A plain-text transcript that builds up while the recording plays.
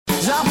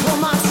I put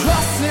my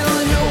trust in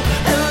you,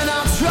 and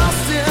I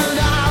trust in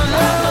I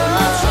put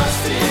my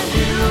trust in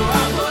you,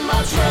 I put my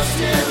trust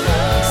in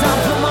love. I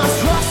put my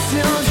trust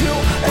in you,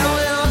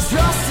 and I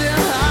trust in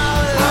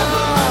I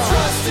put my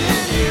trust in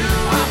you,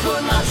 I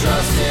put my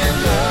trust in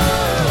love.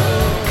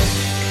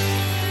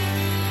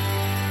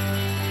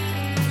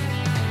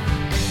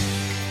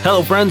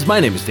 Hello friends,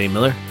 my name is Dain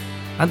Miller.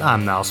 And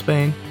I'm Niall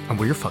Spain, and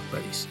we're your fuck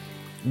buddies.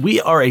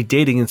 We are a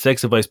dating and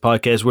sex advice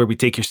podcast where we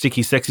take your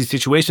sticky, sexy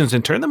situations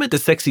and turn them into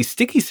sexy,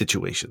 sticky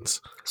situations.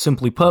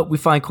 Simply put, we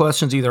find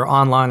questions either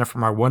online or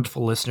from our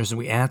wonderful listeners, and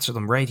we answer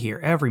them right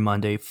here every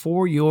Monday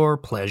for your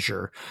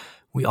pleasure.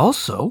 We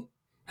also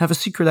have a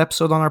secret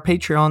episode on our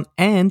Patreon,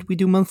 and we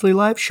do monthly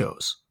live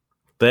shows.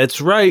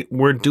 That's right,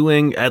 we're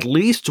doing at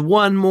least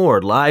one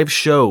more live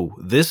show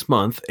this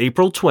month,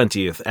 April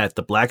 20th, at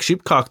the Black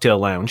Sheep Cocktail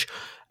Lounge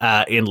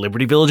in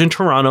Liberty Village in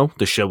Toronto.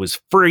 The show is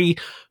free,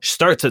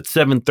 starts at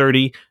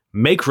 7:30.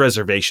 Make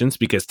reservations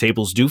because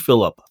tables do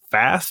fill up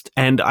fast,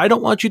 and I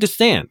don't want you to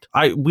stand.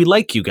 We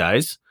like you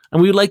guys,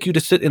 and we would like you to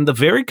sit in the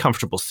very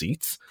comfortable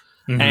seats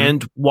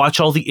and watch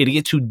all the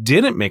idiots who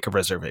didn't make a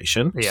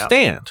reservation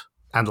stand.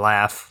 And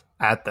laugh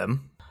at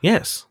them.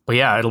 Yes. But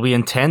yeah, it'll be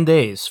in 10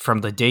 days from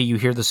the day you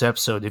hear this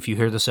episode, if you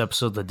hear this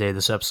episode the day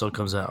this episode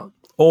comes out.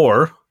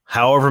 Or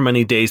however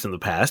many days in the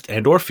past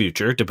and or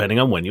future, depending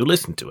on when you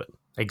listen to it.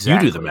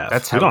 Exactly. You do the math.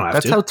 That's we don't have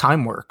that's to. how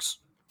time works.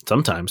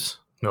 Sometimes.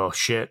 Oh,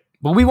 shit.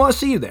 Well, we want to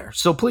see you there,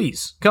 so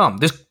please, come.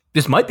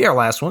 This might be our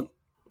last one.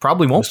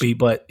 Probably won't be,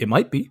 but it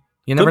might be.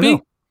 You never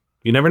know.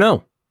 You never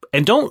know.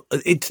 And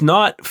it's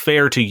not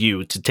fair to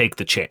you to take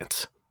the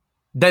chance.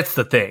 That's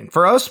the thing.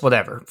 For us,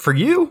 whatever. For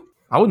you,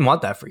 I wouldn't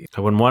want that for you. I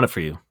wouldn't want it for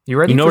you. You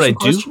ready you know for what some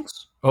I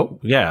questions? do? Oh.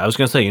 Yeah, I was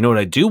going to say, you know what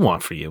I do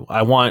want for you?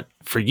 I want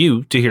for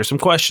you to hear some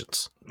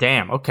questions.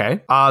 Damn,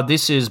 okay.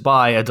 This is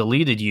by a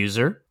deleted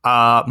user.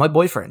 My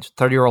boyfriend,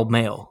 30-year-old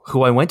male,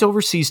 who I went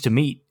overseas to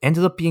meet,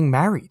 ended up being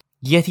married.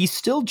 Yet he's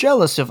still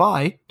jealous if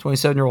I,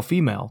 27-year-old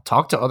female,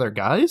 talk to other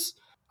guys?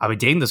 I've been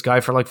dating this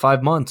guy for like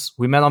 5 months.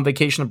 We met on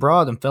vacation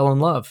abroad and fell in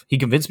love. He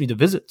convinced me to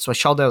visit, so I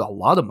shelled out a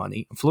lot of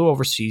money and flew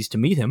overseas to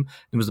meet him.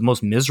 It was the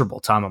most miserable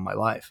time of my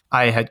life.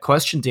 I had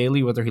questioned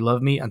daily whether he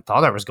loved me and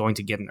thought I was going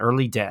to get an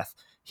early death.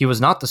 He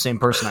was not the same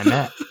person I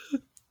met.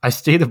 I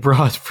stayed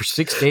abroad for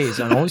 6 days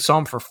and only saw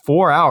him for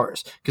 4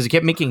 hours because he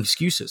kept making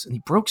excuses and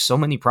he broke so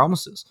many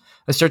promises.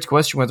 I started to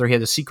question whether he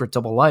had a secret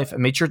double life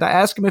and made sure to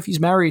ask him if he's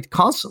married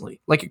constantly,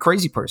 like a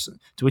crazy person,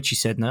 to which he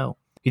said no.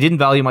 He didn't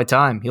value my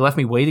time. He left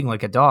me waiting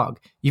like a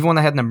dog. Even when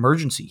I had an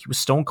emergency, he was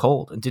stone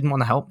cold and didn't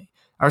want to help me.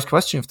 I was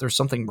questioning if there was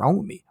something wrong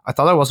with me. I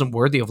thought I wasn't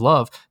worthy of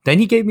love. Then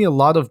he gave me a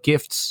lot of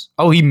gifts.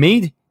 Oh, he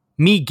made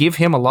me give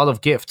him a lot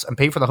of gifts and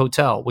pay for the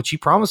hotel, which he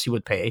promised he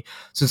would pay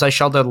since I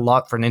shelled out a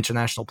lot for an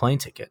international plane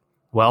ticket.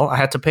 Well, I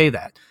had to pay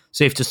that.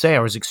 Safe to say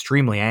I was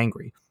extremely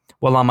angry.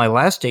 Well, on my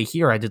last day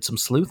here, I did some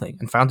sleuthing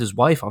and found his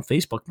wife on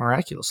Facebook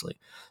miraculously.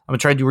 I've been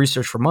trying to do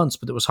research for months,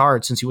 but it was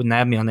hard since he wouldn't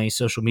add me on any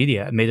social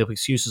media and made up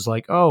excuses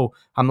like, oh,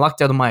 I'm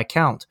locked out of my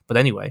account. But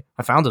anyway,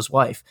 I found his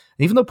wife.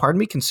 And even though part of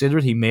me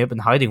considered he may have been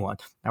hiding one,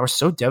 I was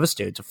so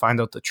devastated to find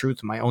out the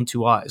truth in my own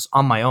 2 eyes,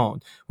 on my own,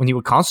 when he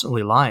would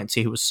constantly lie and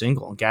say he was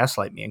single and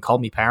gaslight me and call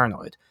me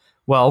paranoid.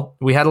 Well,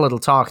 we had a little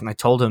talk and I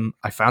told him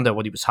I found out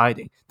what he was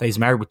hiding, that he's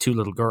married with 2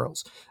 little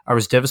girls. I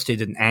was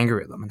devastated and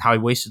angry at them and how he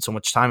wasted so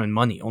much time and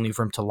money only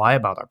for him to lie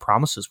about our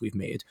promises we've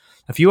made.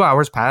 A few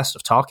hours passed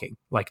of talking,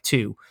 like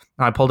 2,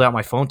 and I pulled out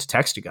my phone to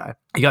text a guy.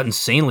 He got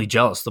insanely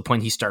jealous to the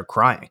point he started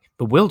crying.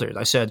 Bewildered,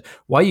 I said,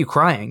 why are you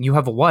crying? You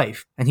have a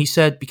wife. And he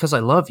said, because I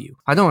love you.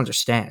 I don't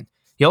understand.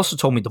 He also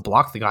told me to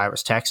block the guy I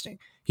was texting.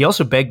 He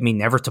also begged me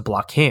never to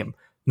block him,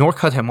 nor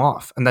cut him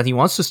off, and that he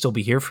wants to still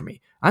be here for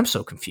me. I'm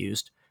so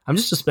confused. I'm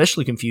just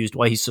especially confused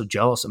why he's so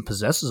jealous and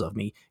possessive of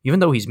me, even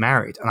though he's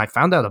married, and I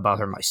found out about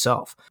her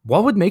myself.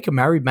 What would make a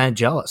married man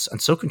jealous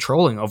and so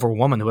controlling over a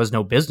woman who has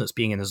no business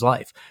being in his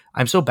life?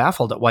 I'm so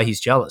baffled at why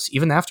he's jealous,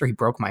 even after he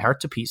broke my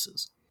heart to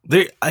pieces.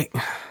 I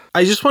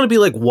just want to be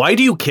like, why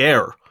do you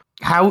care?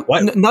 How?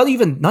 Not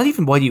even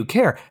why do you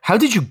care? How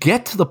did you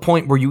get to the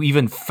point where you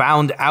even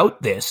found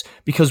out this?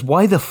 Because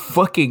why the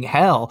fucking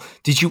hell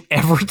did you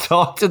ever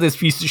talk to this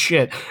piece of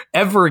shit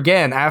ever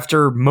again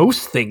after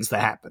most things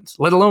that happened,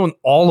 let alone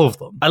all of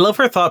them? I love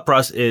her thought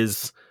process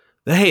is,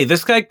 hey,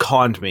 this guy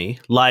conned me,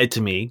 lied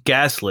to me,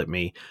 gaslit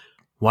me.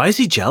 Why is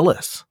he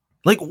jealous?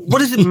 Like, what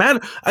does it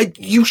matter?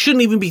 You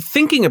shouldn't even be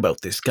thinking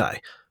about this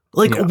guy.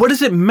 Like, What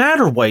does it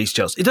matter why he's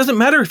jealous? It doesn't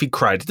matter if he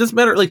cried. It doesn't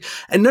matter. Like,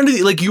 and none of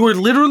the, like, you are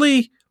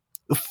literally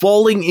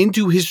falling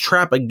into his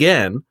trap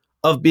again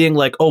of being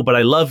like, oh, but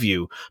I love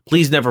you.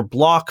 Please never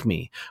block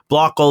me.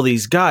 Block all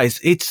these guys.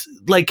 It's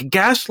like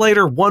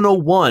Gaslighter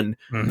 101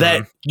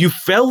 that you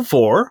fell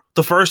for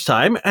the first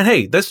time. And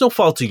hey, that's no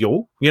fault of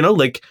you. You know,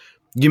 like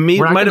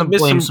might have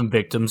missed some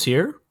victims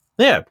here.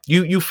 Yeah,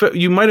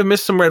 you might have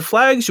missed some red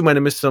flags. You might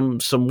have missed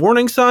some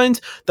warning signs.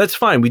 That's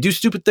fine. We do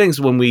stupid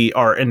things when we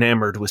are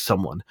enamored with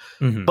someone.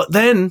 But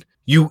then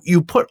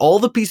You put all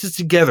the pieces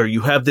together.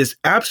 You have this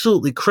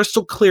absolutely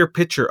crystal clear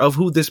picture of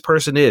who this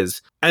person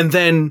is. And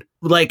then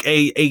like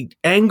a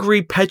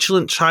angry,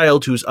 petulant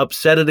child who's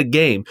upset at a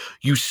game,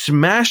 you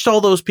smashed all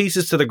those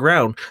pieces to the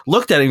ground,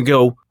 looked at it and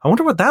go, I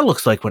wonder what that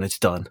looks like when it's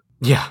done.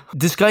 Yeah.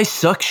 This guy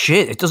sucks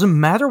shit. It doesn't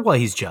matter why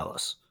he's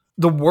jealous.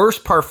 The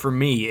worst part for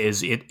me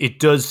is it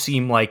does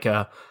seem like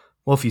well,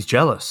 if he's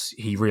jealous,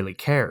 he really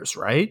cares,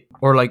 right?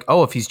 Or like,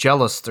 oh, if he's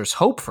jealous, there's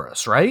hope for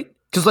us, right?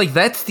 Because like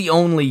that's the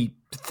only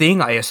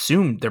thing I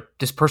assume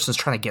this person's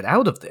trying to get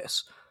out of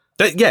this.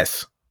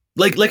 Yes.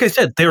 Like I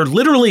said, they're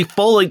literally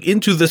falling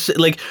into this,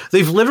 like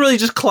they've literally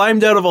just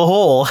climbed out of a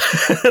hole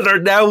and are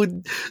now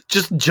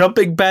just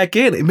jumping back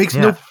in. It makes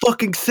no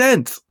fucking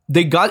sense.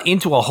 They got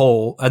into a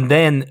hole and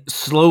then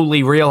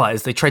slowly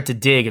realized they tried to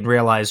dig and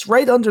realized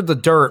right under the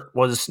dirt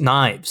was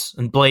knives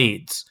and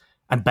blades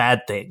and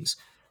bad things.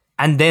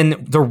 And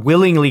then they're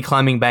willingly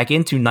climbing back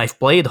into knife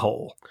blade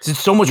hole. It's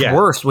so much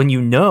worse when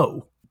you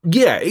know.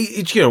 Yeah,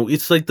 it's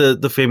it's like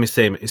the famous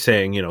saying,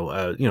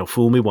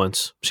 fool me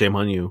once, shame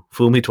on you.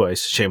 Fool me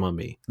twice, shame on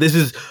me. This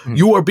is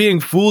you are being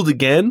fooled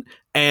again,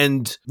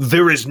 and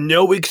there is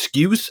no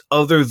excuse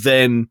other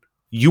than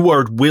you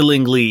are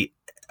willingly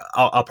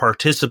a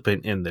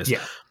participant in this. Yeah,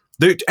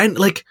 and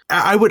like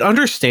I would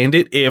understand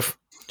it if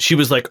she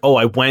was like, oh,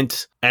 I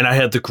went and I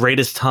had the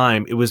greatest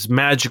time. It was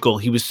magical.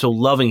 He was so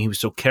loving. He was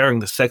so caring.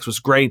 The sex was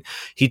great.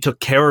 He took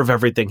care of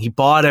everything. He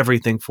bought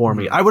everything for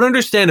me. I would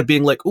understand it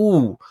being like,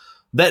 ooh.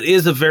 That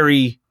is a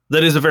very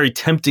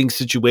tempting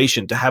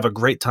situation to have a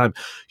great time.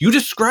 You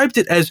described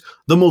it as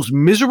the most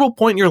miserable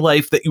point in your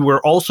life that you were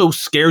also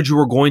scared you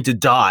were going to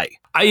die.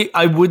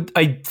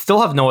 I still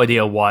have no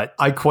idea what.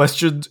 I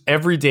questioned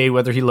every day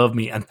whether he loved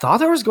me and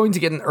thought I was going to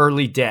get an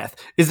early death.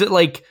 Is it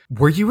like,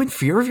 were you in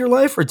fear of your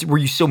life or were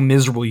you so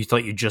miserable you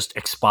thought you'd just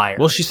expire?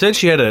 Well, she said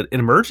she had an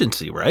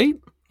emergency, right?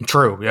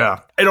 True,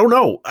 yeah. I don't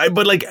know.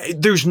 But like,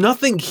 there's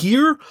nothing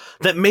here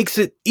that makes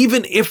it,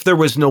 even if there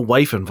was no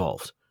wife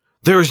involved.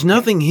 There's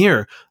nothing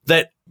here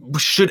that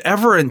should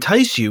ever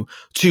entice you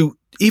to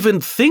even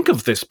think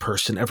of this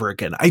person ever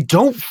again. I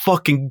don't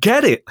fucking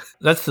get it.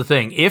 That's the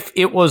thing. If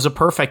it was a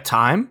perfect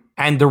time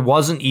and there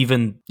wasn't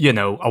even,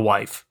 a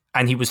wife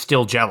and he was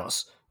still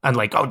jealous and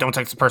like, oh, don't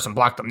text the person,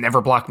 block them,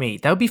 never block me.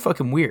 That would be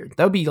fucking weird.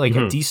 That would be like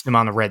a decent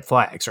amount of red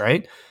flags,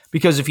 right?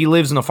 Because if he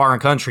lives in a foreign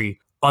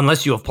country,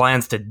 unless you have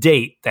plans to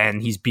date,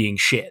 then he's being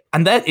shit.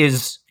 And that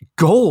is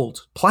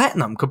gold,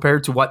 platinum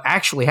compared to what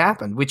actually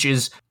happened, which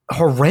is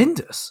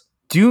horrendous.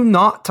 Do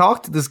not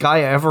talk to this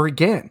guy ever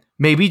again.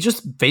 Maybe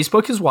just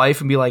Facebook his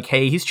wife and be like,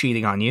 hey, he's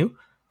cheating on you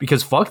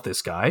because fuck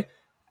this guy.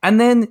 And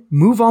then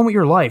move on with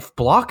your life.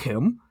 Block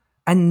him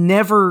and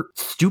never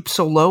stoop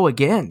so low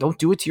again. Don't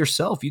do it to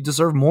yourself. You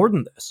deserve more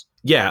than this.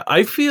 Yeah,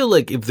 I feel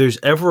like if there's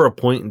ever a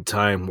point in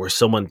time where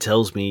someone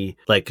tells me,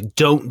 like,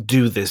 don't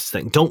do this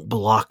thing, don't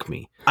block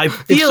me. I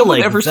feel if someone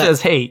like ever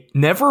says, hey,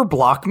 never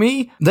block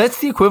me, that's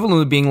the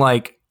equivalent of being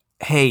like,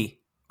 hey,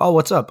 oh,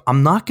 what's up?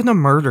 I'm not going to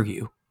murder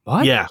you.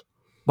 What? Yeah.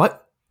 What?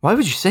 Why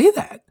would you say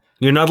that?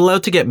 You're not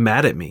allowed to get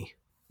mad at me.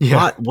 Yeah.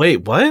 What?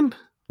 Wait, what?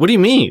 What do you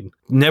mean?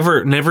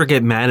 Never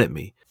get mad at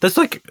me. That's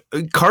like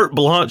carte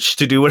blanche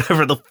to do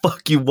whatever the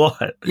fuck you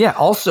want. Yeah,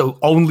 also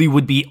only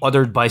would be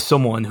uttered by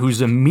someone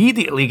who's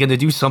immediately going to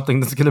do something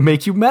that's going to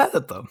make you mad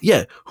at them.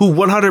 Yeah, who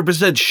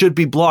 100% should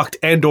be blocked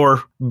and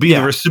or be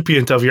the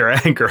recipient of your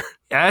anger.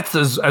 That's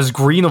as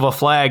green of a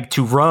flag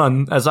to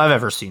run as I've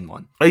ever seen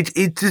one.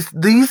 It just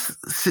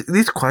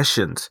these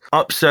questions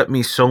upset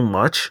me so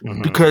much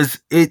because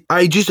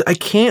I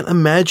can't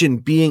imagine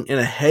being in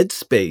a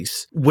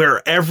headspace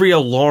where every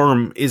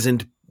alarm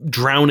isn't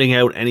drowning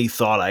out any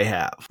thought I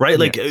have, right?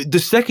 Like the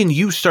second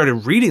you started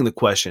reading the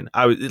question,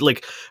 I was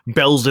like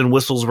bells and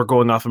whistles were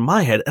going off in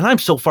my head, and I'm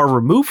so far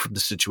removed from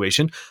the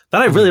situation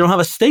that I really don't have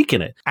a stake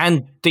in it.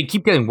 And they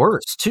keep getting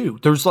worse too.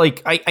 There's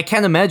like, I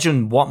can't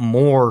imagine what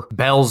more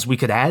bells we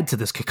could add to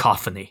this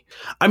cacophony.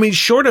 I mean,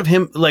 short of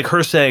him, like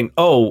her saying,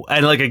 oh,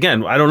 and like,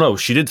 again, I don't know,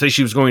 she did say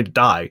she was going to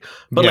die,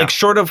 but like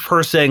short of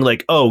her saying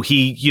like, oh,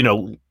 he,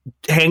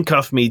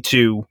 handcuffed me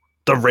to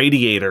the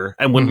radiator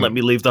and wouldn't let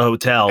me leave the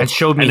hotel and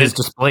showed me his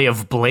display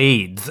of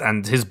blades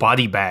and his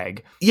body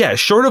bag. Yeah,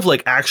 short of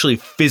like actually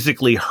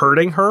physically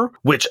hurting her,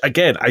 which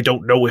again, I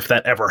don't know if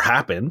that ever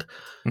happened.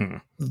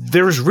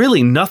 There's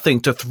really nothing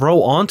to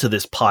throw onto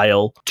this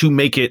pile to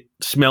make it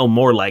smell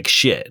more like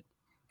shit.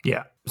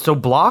 Yeah. So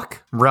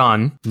block,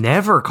 run,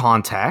 never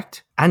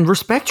contact, and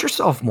respect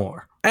yourself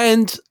more.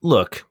 And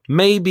look,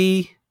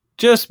 maybe,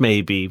 just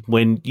maybe,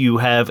 when you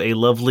have a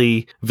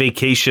lovely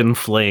vacation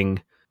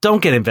fling,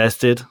 don't get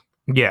invested.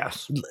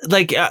 Yes.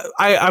 Like,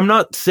 I'm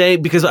not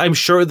saying, because I'm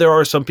sure there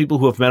are some people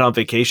who have met on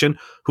vacation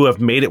who have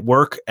made it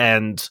work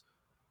and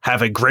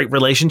have a great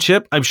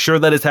relationship. I'm sure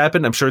that has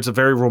happened. I'm sure it's a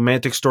very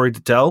romantic story to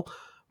tell.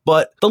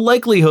 But the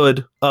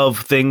likelihood of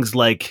things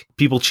like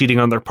people cheating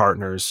on their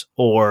partners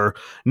or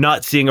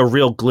not seeing a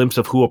real glimpse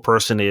of who a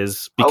person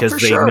is because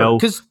know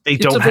they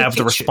don't have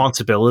the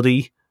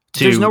responsibility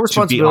to, there's no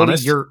responsibility.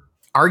 To be honest.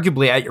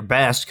 arguably at your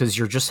best because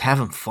you're just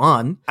having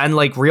fun. And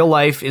like real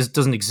life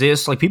doesn't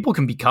exist. Like people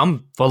can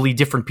become fully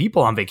different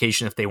people on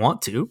vacation if they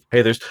want to.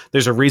 Hey,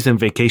 there's a reason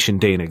Vacation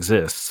Dain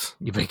exists.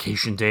 You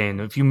Vacation Dain.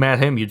 If you met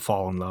him, you'd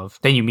fall in love.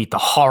 Then you meet the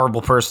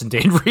horrible person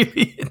Dain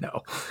really.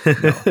 No.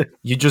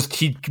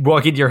 He'd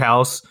walk into your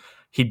house.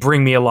 He'd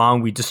bring me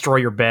along. We'd destroy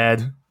your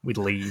bed. We'd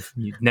leave.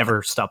 You'd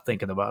never stop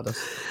thinking about us.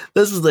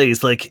 This is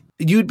it's like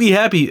you'd be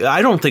happy.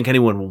 I don't think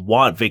anyone would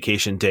want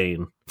Vacation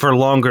Dain for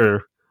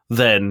longer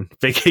than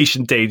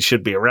Vacation Dain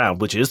should be around,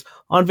 which is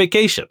on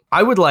vacation.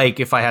 I would like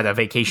if I had a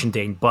Vacation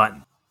Dain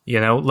button,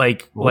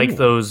 like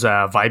those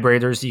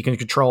vibrators you can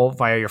control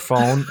via your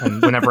phone,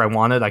 and whenever I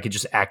wanted, I could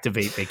just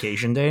activate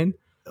Vacation Dain.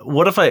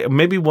 What if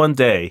maybe one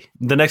day,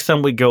 the next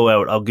time we go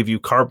out, I'll give you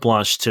carte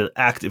blanche to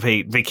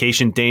activate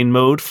Vacation Dain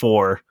mode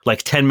for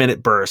like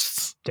 10-minute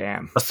bursts.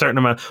 Damn. A certain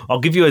amount. I'll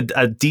give you a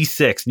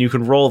D6 and you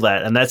can roll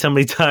that, and that's how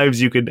many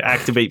times you can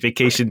activate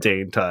Vacation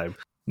Dain time.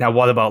 Now,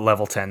 what about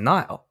level 10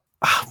 Nile?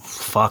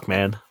 Fuck,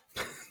 man.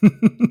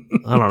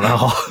 I don't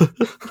know.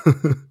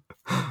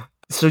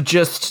 So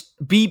just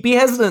be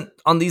hesitant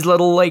on these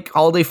little like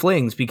holiday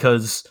flings,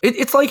 because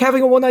it's like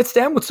having a one-night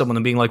stand with someone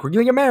and being like, we're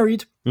gonna get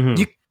married.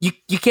 Mm-hmm.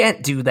 You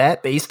can't do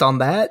that based on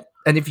that.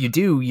 And if you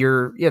do,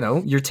 you're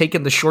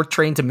taking the short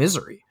train to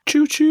misery.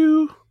 Choo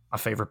choo. My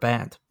favorite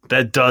band.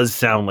 That does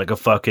sound like a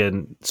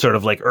fucking sort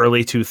of like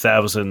early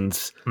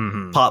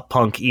 2000s pop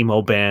punk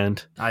emo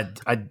band. I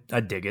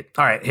dig it.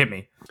 All right, hit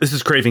me. This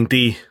is Craving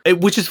D,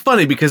 which is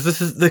funny because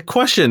this is the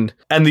question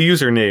and the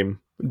username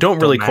don't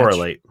really match.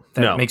 Correlate.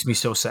 That makes me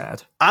so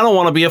sad. I don't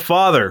want to be a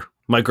father.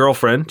 My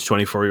girlfriend,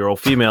 24-year-old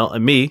female,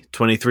 and me,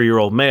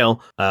 23-year-old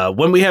male,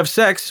 when we have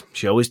sex,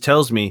 she always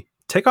tells me,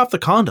 take off the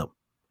condom.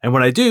 And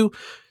when I do,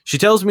 she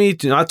tells me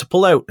not to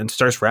pull out and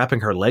starts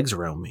wrapping her legs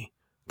around me.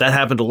 That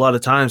happened a lot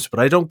of times, but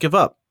I don't give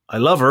up. I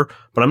love her,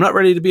 but I'm not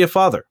ready to be a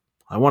father.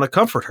 I want to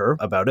comfort her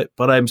about it,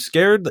 but I'm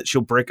scared that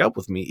she'll break up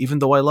with me even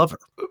though I love her.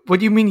 What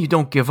do you mean you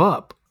don't give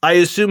up? I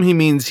assume he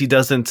means he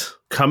doesn't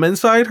come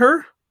inside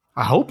her?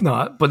 I hope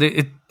not, but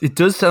it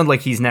does sound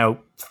like he's now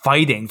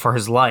fighting for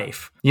his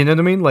life. You know what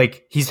I mean?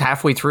 Like he's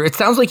halfway through. It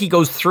sounds like he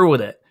goes through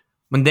with it.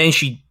 When then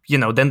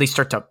then they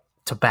start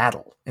to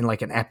battle in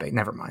like an epic.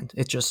 Never mind.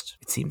 It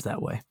seems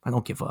that way. I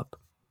don't give up.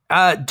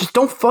 Just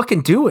don't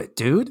fucking do it,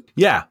 dude.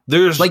 Yeah,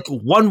 there's like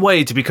one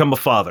way to become a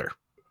father.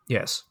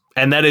 Yes.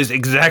 And that is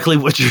exactly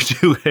what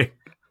you're doing.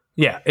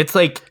 Yeah, it's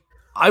like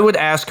I would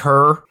ask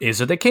her,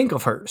 is it a kink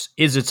of hers?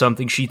 Is it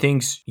something she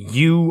thinks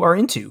you are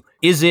into?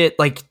 Is it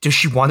like, does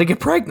she want to get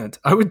pregnant?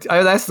 I would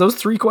ask those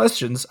 3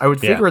 questions. I would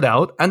figure it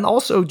out. And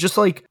also just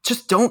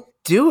don't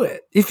do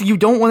it. If you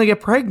don't want to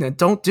get pregnant,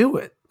 don't do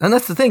it. And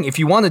that's the thing. If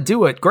you want to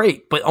do it,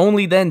 great. But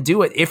only then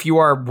do it if you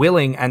are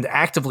willing and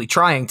actively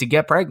trying to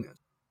get pregnant.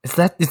 It's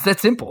that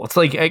simple. It's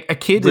like a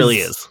kid really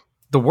is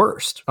the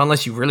worst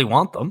unless you really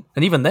want them.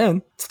 And even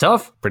then, it's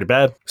tough. Pretty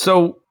bad.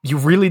 So you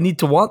really need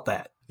to want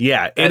that.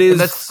 Yeah, it is.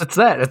 That's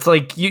that. It's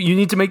like you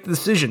need to make the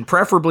decision,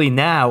 preferably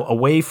now,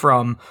 away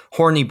from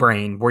horny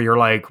brain, where you're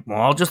like,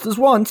 well, just this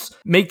once.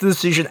 Make the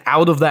decision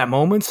out of that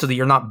moment so that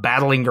you're not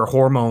battling your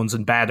hormones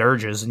and bad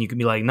urges, and you can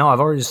be like, no,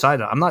 I've already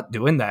decided I'm not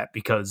doing that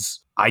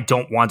because I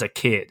don't want a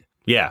kid.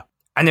 Yeah.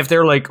 And if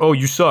they're like, oh,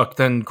 you suck,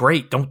 then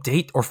great, don't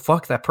date or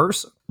fuck that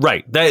person.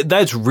 Right.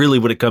 That's really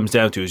what it comes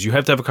down to, is you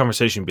have to have a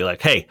conversation and be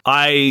like, hey,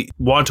 I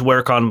want to wear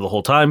a condom the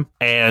whole time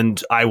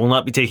and I will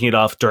not be taking it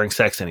off during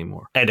sex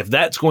anymore. And if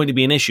that's going to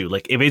be an issue,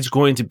 like if it's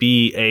going to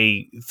be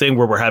a thing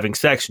where we're having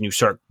sex and you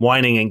start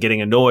whining and getting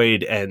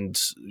annoyed and,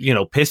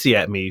 pissy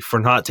at me for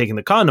not taking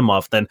the condom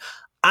off, then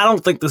I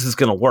don't think this is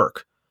going to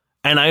work.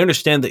 And I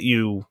understand that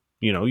you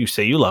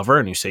say you love her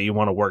and you say you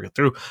want to work it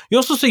through. You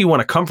also say you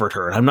want to comfort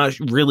her. And I'm not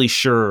really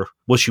sure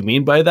what you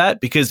mean by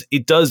that, because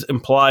it does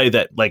imply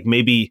that like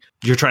maybe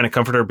you're trying to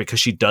comfort her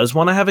because she does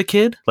want to have a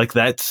kid. Like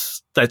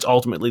that's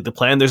ultimately the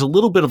plan. There's a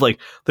little bit of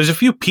there's a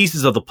few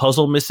pieces of the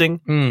puzzle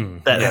missing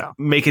that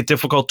make it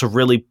difficult to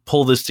really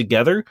pull this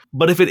together.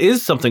 But if it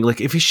is something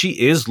like if she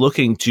is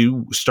looking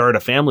to start a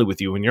family with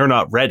you and you're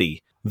not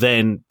ready,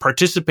 then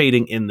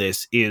participating in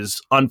this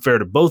is unfair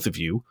to both of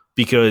you.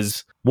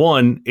 Because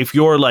one, if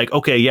you're like,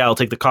 okay, yeah, I'll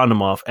take the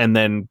condom off and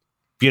then,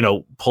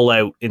 pull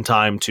out in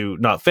time to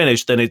not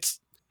finish, then it's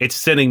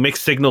sending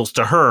mixed signals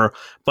to her,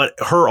 but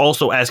her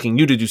also asking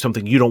you to do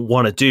something you don't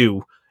want to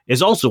do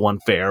is also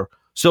unfair.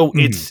 So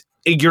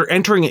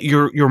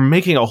you're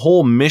making a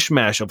whole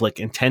mishmash of like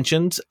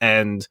intentions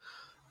and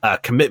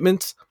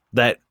commitments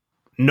that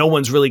no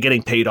one's really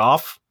getting paid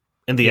off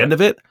in the end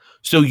of it.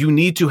 So you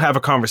need to have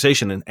a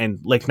conversation and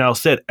like Niall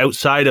said,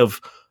 outside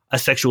of a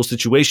sexual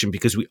situation,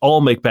 because we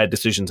all make bad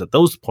decisions at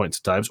those points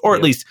of times, or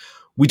at least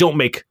we don't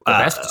make the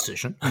best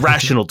decision.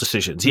 Rational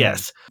decisions.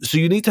 Yes. So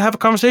you need to have a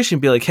conversation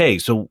and be like, hey,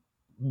 so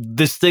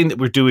this thing that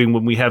we're doing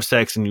when we have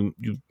sex and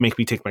you make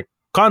me take my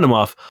condom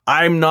off,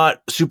 I'm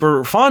not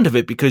super fond of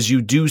it because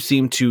you do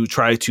seem to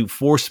try to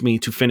force me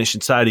to finish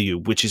inside of you,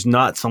 which is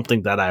not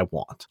something that I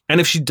want.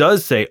 And if she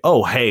does say,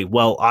 oh, hey,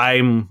 well,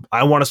 I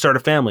want to start a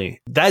family,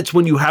 that's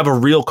when you have a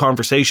real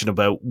conversation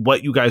about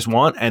what you guys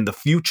want and the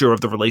future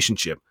of the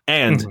relationship.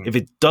 And if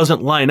it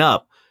doesn't line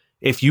up,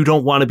 if you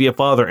don't want to be a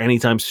father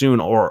anytime soon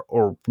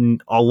or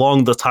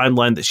along the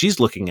timeline that she's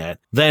looking at,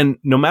 then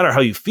no matter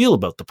how you feel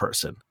about the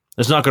person,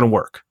 it's not going to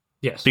work.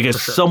 Yes,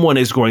 because someone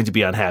is going to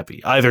be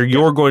unhappy. Either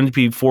you're going to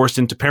be forced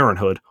into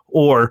parenthood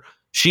or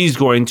she's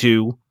going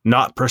to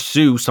not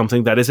pursue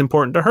something that is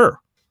important to her.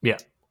 Yeah.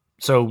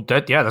 So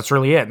that's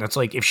really it. And it's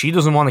like, if she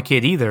doesn't want a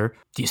kid either,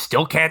 you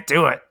still can't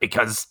do it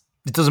because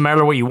it doesn't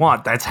matter what you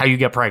want. That's how you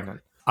get pregnant.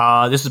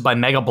 This is by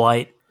Mega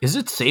Blight. Is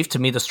it safe to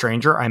meet a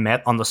stranger I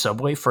met on the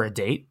subway for a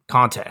date?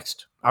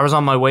 Context. I was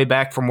on my way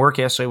back from work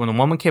yesterday when a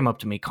woman came up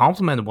to me,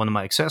 complimented one of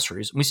my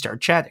accessories, and we started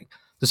chatting.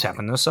 This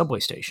happened in a subway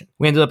station.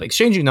 We ended up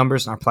exchanging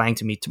numbers and are planning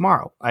to meet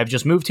tomorrow. I've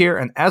just moved here,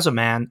 and as a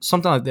man,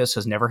 something like this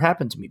has never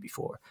happened to me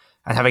before.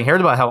 And having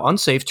heard about how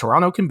unsafe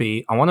Toronto can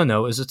be, I want to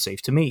know, is it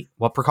safe to meet?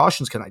 What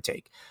precautions can I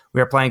take?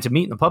 We are planning to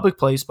meet in a public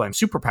place, but I'm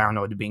super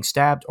paranoid of being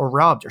stabbed or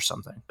robbed or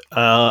something.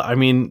 I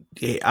mean,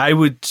 I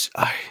would...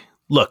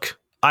 Look,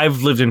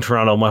 I've lived in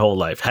Toronto my whole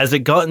life. Has it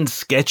gotten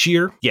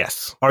sketchier?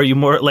 Yes. Are you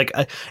more... Like,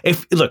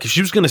 if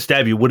she was going to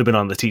stab you, it would have been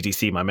on the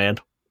TTC, my man.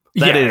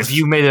 If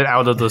you made it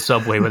out of the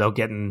subway without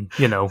getting,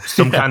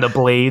 some kind of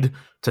blade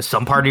to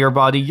some part of your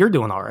body, you're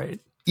doing all right.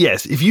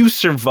 Yes, if you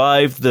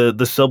survive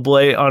the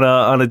subway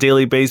on a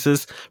daily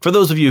basis, for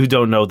those of you who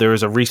don't know, there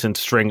is a recent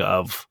string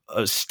of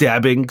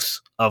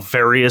stabbings of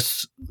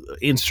various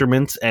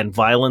instruments and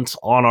violence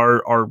on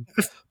our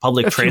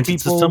public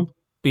transit system.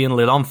 Being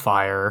lit on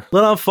fire,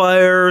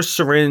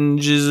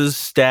 syringes,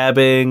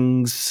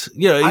 stabbings.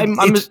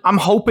 I'm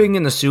hoping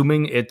and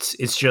assuming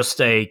it's just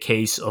a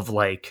case of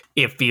like,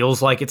 it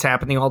feels like it's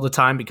happening all the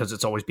time because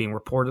it's always being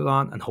reported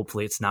on, and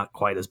hopefully it's not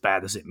quite as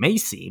bad as it may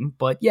seem.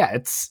 But yeah,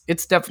 it's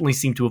definitely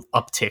seemed to have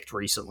upticked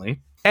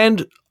recently.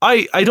 And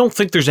I don't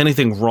think there's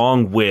anything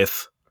wrong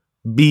with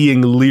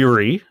being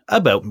leery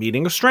about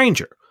meeting a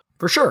stranger.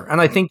 For sure.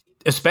 And I think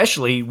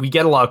especially we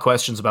get a lot of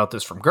questions about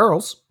this from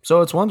girls,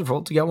 so it's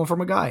wonderful to get one from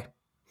a guy.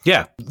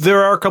 Yeah,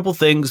 there are a couple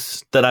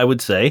things that I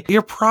would say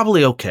you're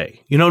probably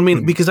okay. You know what I mean?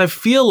 Mm-hmm. Because I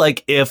feel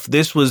like if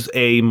this was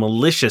a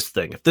malicious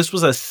thing, if this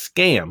was a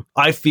scam,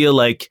 I feel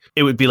like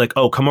it would be like,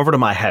 oh, come over to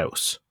my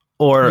house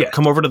or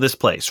come over to this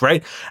place,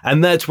 right?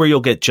 And that's where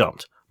you'll get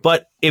jumped.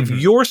 But if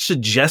you're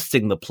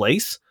suggesting the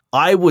place,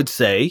 I would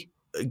say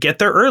get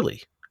there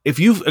early. If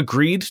you've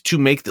agreed to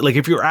make,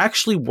 if you're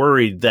actually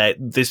worried that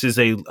this is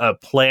a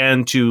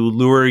plan to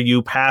lure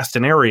you past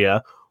an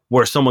area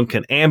where someone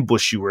can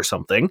ambush you or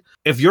something,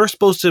 if you're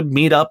supposed to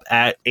meet up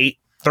at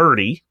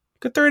 8:30,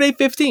 get there at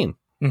 8:15.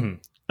 Mm-hmm.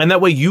 And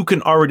that way you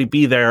can already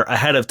be there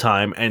ahead of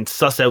time and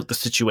suss out the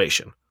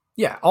situation.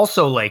 Yeah.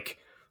 Also,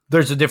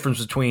 there's a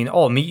difference between,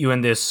 I'll meet you in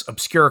this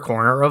obscure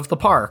corner of the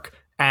park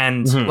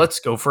and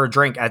let's go for a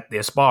drink at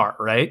this bar,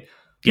 right?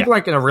 People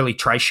aren't going to really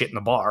try shit in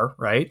the bar,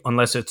 right?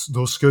 Unless it's the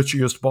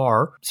sketchiest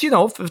bar.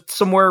 So, if it's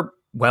somewhere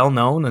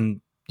well-known,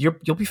 and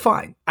you'll be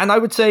fine. And I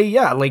would say,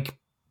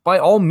 by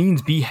all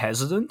means, be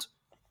hesitant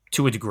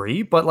to a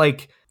degree. But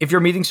if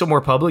you're meeting somewhere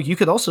public, you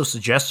could also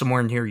suggest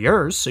somewhere near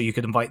yours, so you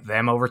could invite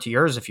them over to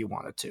yours if you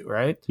wanted to,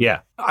 right? Yeah.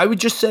 I would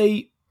just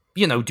say,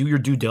 do your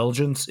due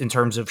diligence in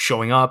terms of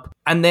showing up.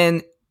 And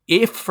then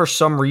if for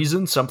some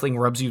reason something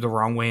rubs you the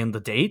wrong way in the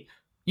date,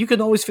 you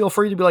can always feel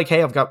free to be like,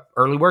 hey, I've got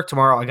early work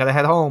tomorrow. I got to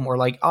head home. Or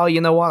oh,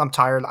 you know what? I'm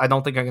tired. I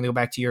don't think I'm going to go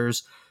back to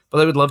yours.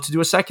 But I would love to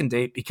do a second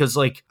date because,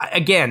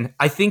 again,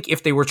 I think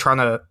if they were trying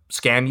to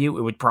scam you,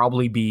 it would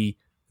probably be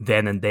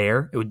then and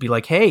there. It would be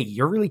like, hey,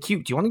 you're really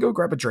cute. Do you want to go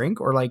grab a drink?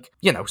 Or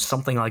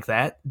something like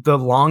that. The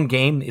long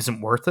game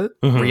isn't worth it,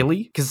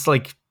 really. Because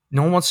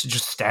no one wants to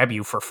just stab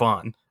you for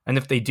fun. And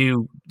if they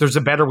do, there's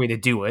a better way to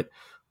do it.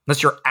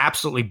 Unless you're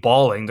absolutely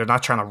bawling, they're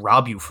not trying to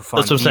rob you for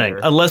fun. That's what I'm saying.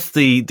 Unless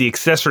the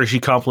accessory she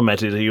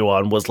complimented you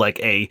on was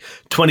a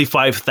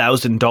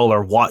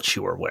 $25,000 watch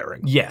you were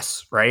wearing.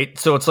 Yes, right?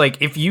 So it's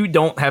if you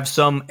don't have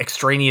some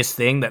extraneous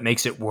thing that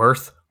makes it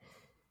worth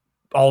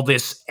all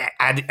this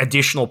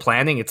additional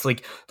planning, it's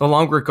the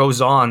longer it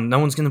goes on, no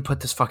one's going to put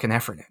this fucking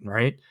effort in,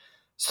 right?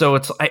 So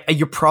it's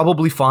you're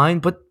probably fine,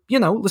 but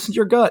listen to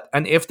your gut.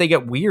 And if they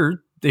get weird,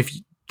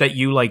 that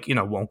you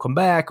won't come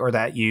back, or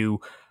that you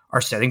are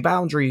setting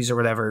boundaries or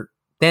whatever,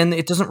 then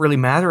it doesn't really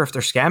matter if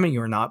they're scamming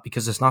you or not,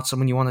 because it's not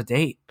someone you want to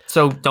date.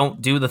 So don't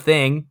do the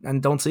thing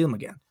and don't see them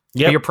again.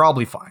 Yeah, you're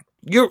probably fine.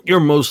 You're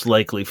most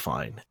likely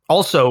fine.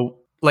 Also,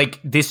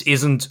 this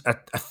isn't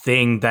a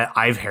thing that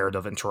I've heard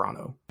of in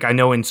Toronto. I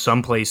know in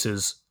some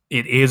places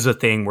it is a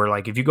thing where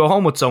if you go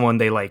home with someone,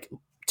 they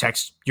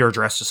text your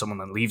address to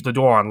someone and leave the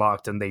door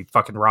unlocked and they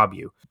fucking rob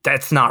you.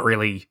 That's not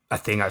really a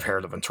thing I've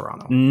heard of in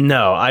Toronto.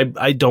 No,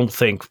 I don't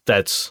think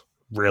that's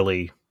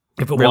really...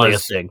 If it really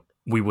was, a thing,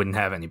 we wouldn't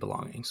have any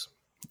belongings.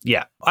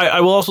 Yeah.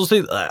 I will also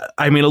say,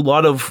 a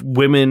lot of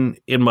women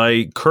in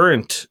my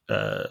current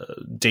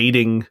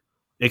dating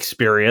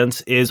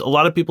experience is a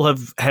lot of people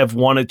have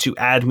wanted to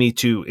add me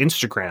to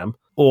Instagram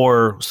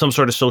or some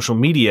sort of social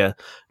media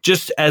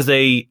just as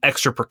a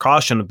extra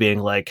precaution of being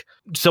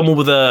someone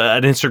with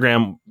an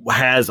Instagram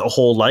has a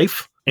whole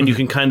life, and you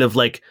can kind of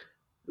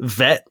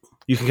vet.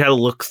 You can kind of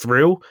look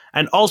through.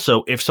 And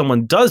also, if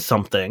someone does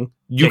something,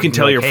 you can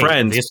tell your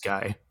friends, this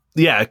guy.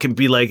 Yeah, it can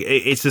be like,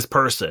 it's this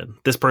person.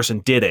 This person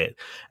did it.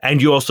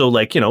 And you also,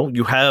 like, you know,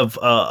 you have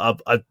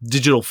a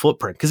digital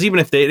footprint. Because even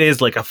if it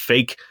is like a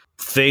fake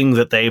thing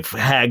that they've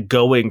had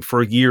going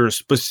for years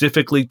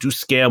specifically to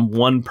scam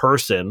one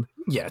person.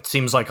 Yeah, it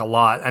seems like a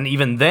lot. And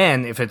even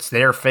then, if it's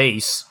their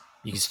face,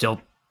 you can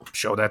still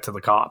show that to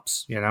the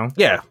cops, you know?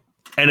 Yeah.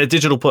 And a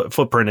digital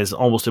footprint is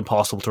almost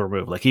impossible to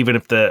remove. Like, even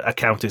if the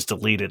account is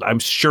deleted, I'm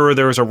sure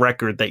there's a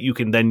record that you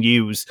can then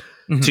use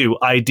to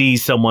ID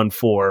someone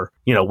for,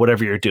 you know,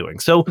 whatever you're doing.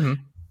 So,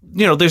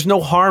 you know, there's no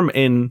harm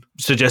in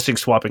suggesting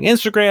swapping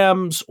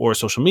Instagrams or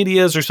social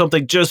medias or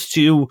something just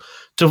to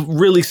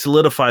really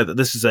solidify that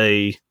this is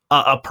a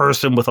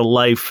person with a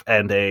life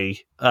and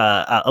a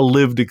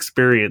lived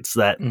experience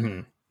that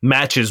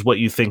matches what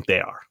you think they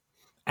are.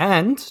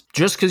 And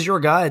just because you're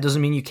a guy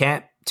doesn't mean you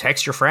can't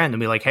text your friend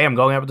and be like, hey, I'm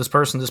going out with this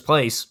person, this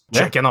place.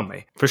 Check in on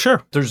me. For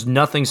sure. There's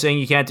nothing saying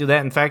you can't do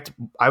that. In fact,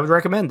 I would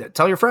recommend it.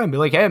 Tell your friend. Be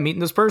like, hey, I'm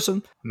meeting this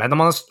person. Met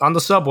them on the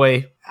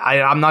subway.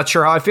 I'm not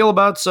sure how I feel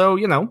about it, so,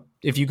 you know,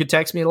 if you could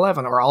text me at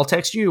 11 or I'll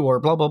text you or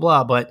blah, blah,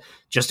 blah. But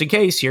just in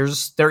case,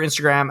 here's their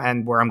Instagram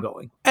and where I'm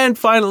going. And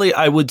finally,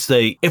 I would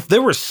say if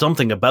there was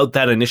something about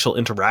that initial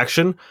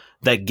interaction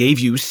that gave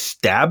you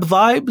stab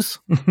vibes,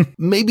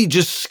 maybe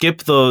just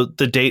skip the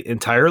date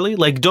entirely.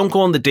 Like, don't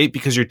go on the date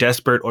because you're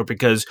desperate or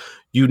because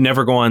you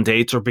never go on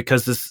dates or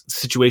because this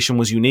situation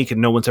was unique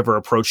and no one's ever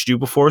approached you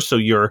before. So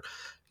you're,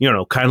 you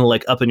know, kind of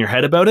like up in your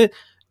head about it.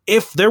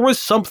 If there was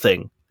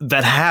something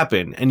that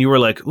happened and you were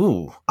like,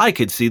 ooh, I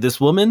could see this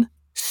woman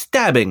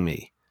stabbing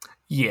me.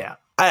 Yeah.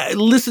 I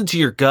listen to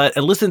your gut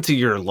and listen to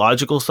your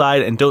logical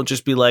side and don't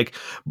just be like,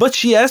 but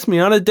she asked me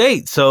on a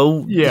date.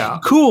 So yeah,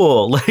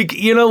 cool. Like,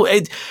 you know,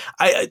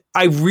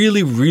 I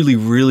really, really,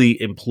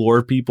 really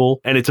implore people.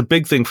 And it's a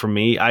big thing for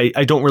me. I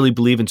don't really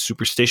believe in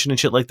superstition and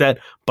shit like that,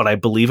 but I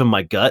believe in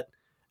my gut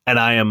and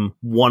I am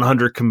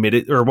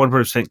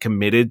 100%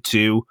 committed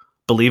to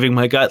believing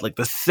my gut. Like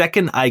the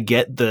second I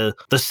get the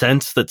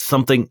sense that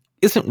something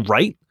isn't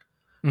right,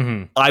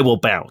 I will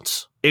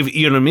bounce. If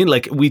you know what I mean,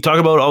 like we talk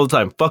about it all the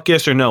time, fuck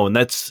yes or no. And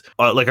that's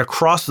like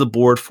across the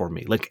board for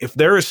me. Like if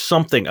there is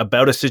something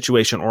about a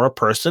situation or a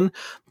person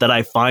that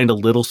I find a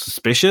little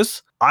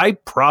suspicious, I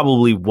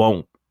probably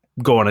won't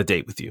go on a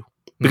date with you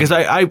because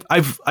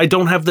I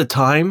don't have the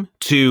time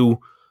to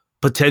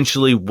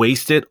potentially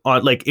waste it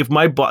on like if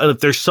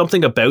there's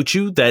something about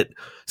you that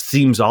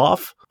seems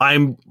off,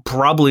 I'm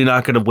probably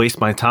not going to waste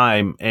my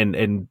time and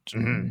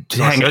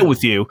hang out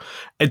with you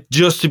and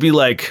just to be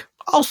like,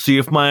 I'll see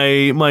if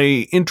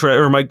my interest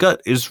or my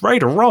gut is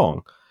right or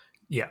wrong.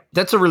 Yeah,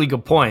 that's a really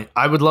good point.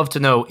 I would love to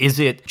know, is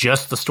it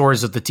just the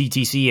stories of the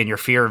TTC and your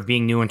fear of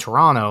being new in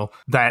Toronto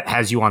that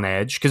has you on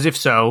edge? Because if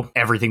so,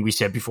 everything we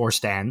said before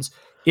stands.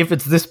 If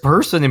it's this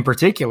person in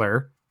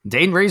particular,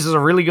 Dain raises a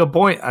really good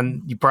point,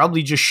 and you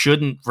probably just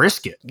shouldn't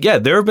risk it. Yeah,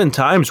 there have been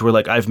times where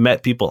like I've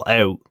met people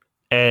out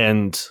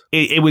and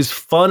it was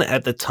fun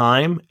at the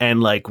time and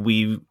like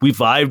we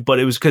vibed, but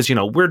it was because, you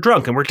know, we're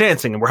drunk and we're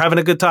dancing and we're having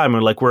a good time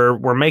and like we're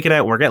making out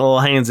and we're getting a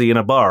little handsy in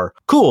a bar.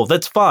 Cool,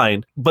 that's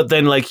fine. But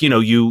then like, you know,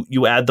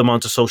 you add them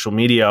onto social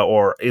media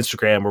or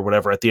Instagram or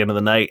whatever at the end of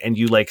the night and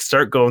you like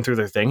start going through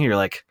their thing and you're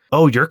like,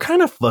 oh, you're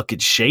kind of fucking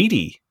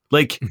shady.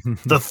 Like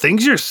the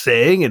things you're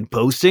saying and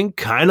posting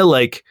kind of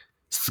like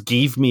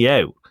skeeve me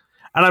out.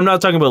 And I'm not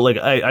talking about like,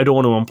 I don't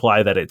want to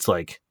imply that it's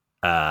like,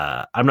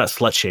 I'm not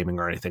slut shaming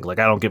or anything. Like,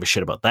 I don't give a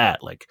shit about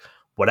that. Like,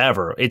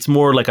 whatever. It's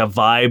more like a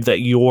vibe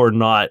that you're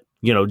not,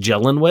 you know,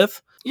 gelling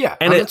with. Yeah,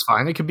 and it's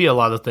fine. It could be a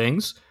lot of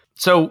things.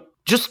 So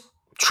just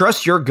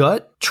trust your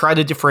gut. Try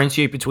to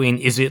differentiate between,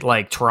 is it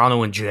like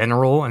Toronto in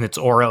general and its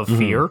aura of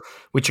fear,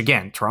 which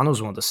again, Toronto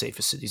is one of the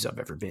safest cities I've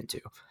ever been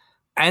to.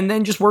 And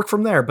then just work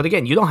from there. But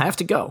again, you don't have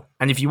to go.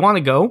 And if you want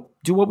to go,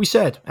 do what we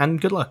said.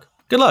 And good luck.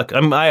 Good luck.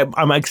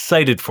 I'm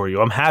excited for you.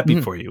 I'm happy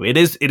for you. It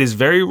is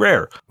very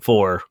rare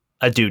for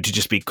a dude to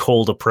just be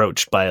cold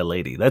approached by a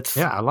lady. That's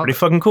pretty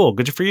fucking cool.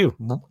 Good for you.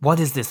 What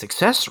is this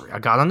accessory? I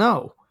gotta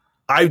know.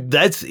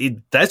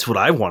 That's what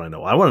I want to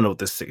know. I want to know what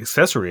this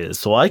accessory is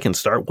so I can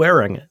start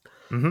wearing it.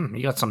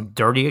 You got some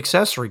dirty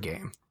accessory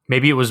game.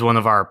 Maybe it was one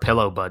of our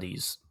pillow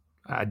buddies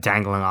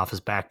dangling off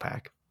his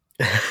backpack.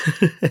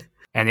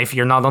 And if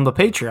you're not on the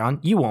Patreon,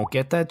 you won't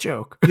get that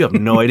joke. You have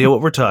no idea what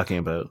we're talking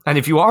about. And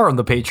if you are on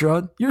the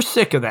Patreon, you're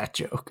sick of that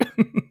joke.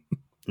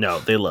 No,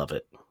 they love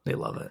it. They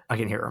love it. I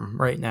can hear them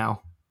right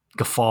now.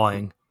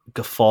 Guffawing.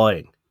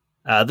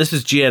 This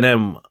is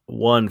GNM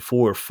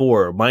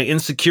 144. My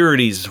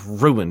insecurities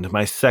ruined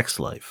my sex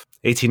life.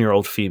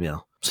 18-year-old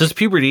female. Since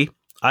puberty,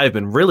 I have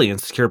been really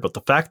insecure about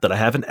the fact that I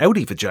have an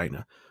outie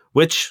vagina,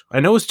 which I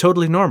know is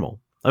totally normal.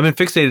 I've been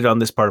fixated on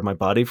this part of my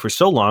body for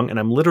so long, and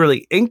I'm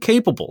literally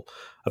incapable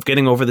of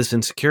getting over this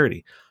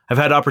insecurity. I've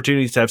had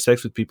opportunities to have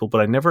sex with people, but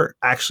I never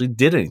actually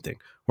did anything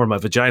where my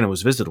vagina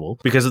was visible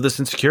because of this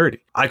insecurity.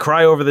 I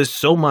cry over this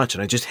so much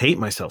and I just hate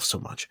myself so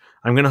much.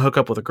 I'm going to hook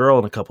up with a girl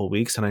in a couple of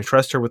weeks and I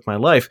trust her with my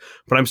life,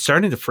 but I'm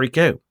starting to freak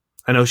out.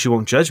 I know she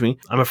won't judge me.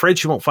 I'm afraid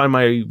she won't find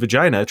my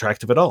vagina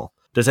attractive at all.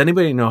 Does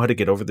anybody know how to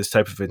get over this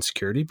type of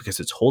insecurity? Because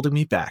it's holding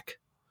me back.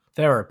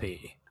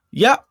 Therapy.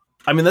 Yeah.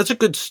 I mean, that's a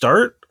good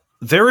start.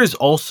 there is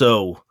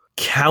also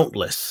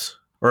countless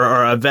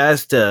or a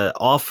vast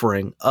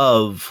offering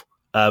of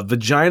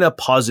vagina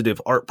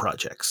positive art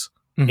projects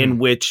in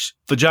which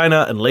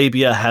vagina and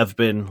labia have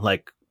been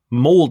like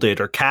molded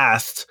or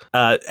cast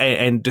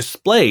and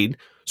displayed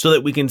so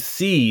that we can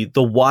see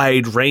the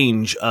wide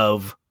range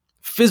of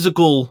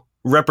physical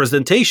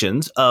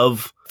representations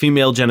of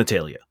female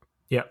genitalia.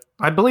 Yeah.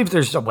 I believe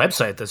there's a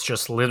website that's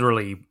just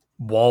literally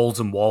walls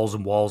and walls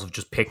and walls of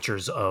just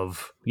pictures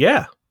of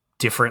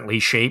differently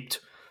shaped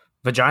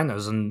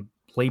vaginas and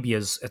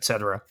labias,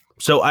 etc.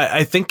 So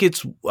I think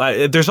it's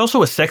there's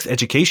also a sex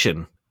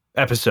education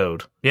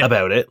episode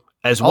about it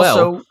as well.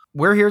 Also,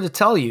 we're here to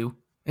tell you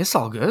it's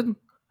all good.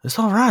 It's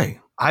all right.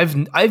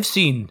 I've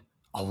seen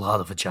a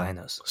lot of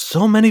vaginas.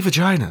 So many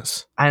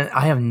vaginas. And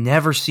I have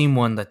never seen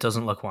one that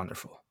doesn't look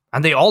wonderful.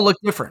 And they all look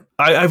different.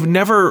 I've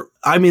never,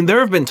 I mean, there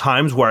have been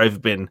times where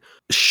I've been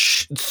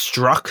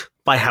struck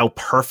by how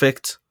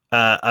perfect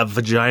a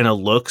vagina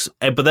looks,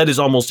 but that is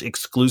almost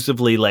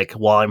exclusively like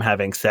while I'm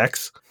having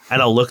sex.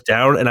 And I'll look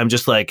down and I'm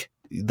just like,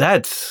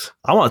 I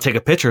want to take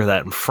a picture of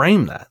that and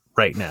frame that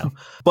right now.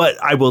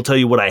 But I will tell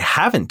you what I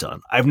haven't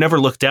done. I've never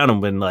looked down and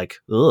been like,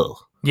 ugh.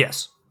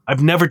 Yes.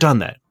 I've never done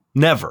that.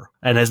 Never.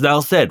 And as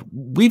Niall said,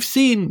 we've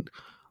seen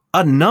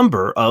a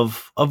number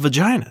of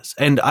vaginas.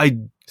 And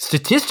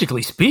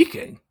statistically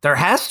speaking, there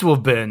has to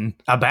have been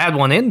a bad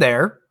one in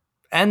there.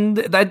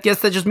 And I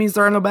guess that just means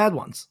there are no bad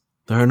ones.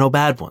 There are no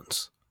bad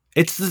ones.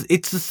 It's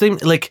the same,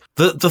 like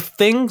the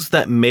things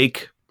that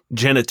make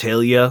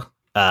genitalia,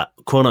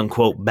 quote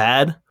unquote,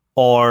 bad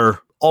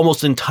are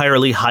almost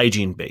entirely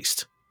hygiene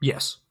based.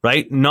 Yes.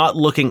 Right? Not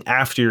looking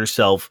after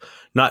yourself,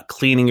 not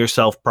cleaning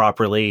yourself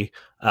properly,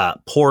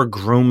 poor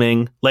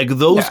grooming, like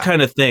those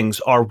kind of things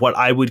are what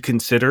I would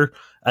consider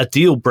a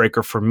deal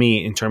breaker for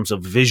me in terms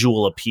of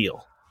visual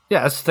appeal.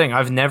 Yeah, that's the thing.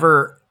 I've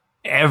never,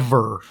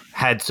 ever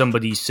had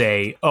somebody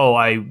say, oh,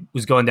 I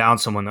was going down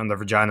someone and their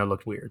vagina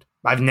looked weird.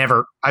 I've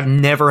never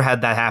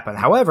had that happen.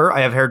 However,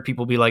 I have heard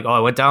people be like, oh, I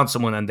went down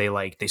someone and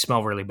they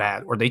smell really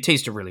bad or they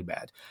tasted really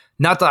bad.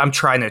 Not that I'm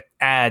trying to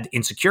add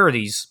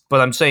insecurities, but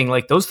I'm saying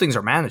like those things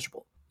are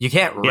manageable. You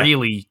can't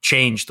really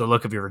change the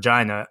look of your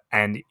vagina.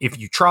 And if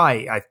you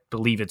try, I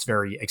believe it's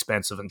very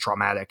expensive and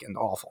traumatic and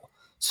awful.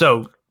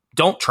 So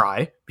don't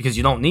try because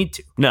you don't need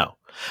to. No.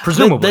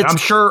 Presumably. I'm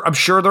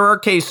sure there are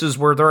cases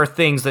where there are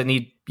things that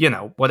need,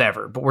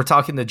 whatever. But we're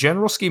talking the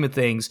general scheme of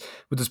things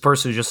with this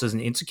person who just has an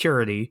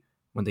insecurity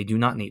when they do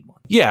not need one.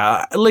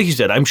 Yeah, like you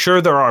said, I'm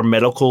sure there are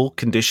medical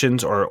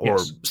conditions or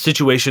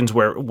situations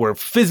where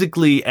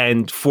physically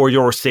and for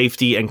your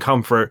safety and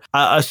comfort,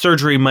 a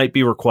surgery might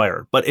be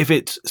required. But if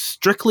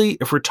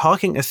we're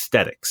talking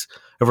aesthetics,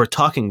 if we're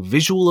talking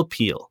visual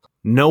appeal,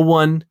 no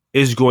one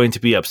is going to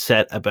be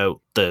upset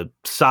about the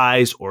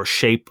size or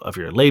shape of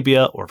your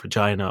labia or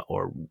vagina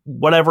or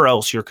whatever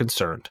else you're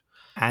concerned.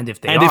 And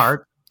if they're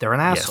an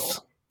asshole.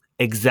 Yes,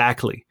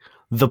 exactly.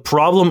 The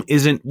problem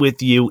isn't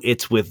with you,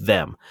 it's with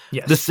them.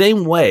 Yes. The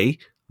same way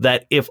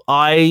that if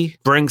I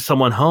bring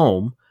someone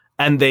home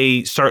and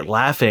they start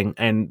laughing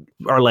and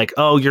are like,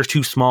 oh, you're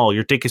too small,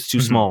 your dick is too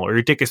small, or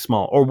your dick is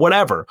small, or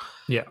whatever.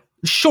 Yeah.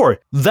 Sure,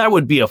 that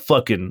would be a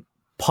fucking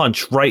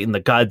punch right in the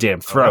goddamn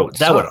throat.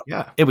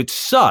 It would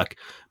suck.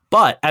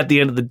 But at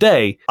the end of the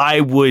day, I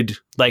would,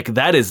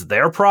 that is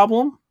their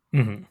problem.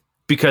 Mm-hmm.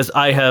 Because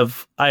I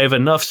have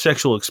enough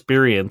sexual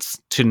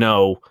experience to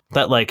know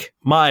that,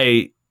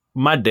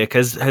 my dick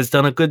has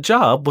done a good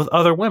job with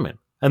other women.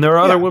 And there are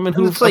other women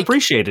who've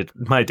appreciated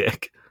my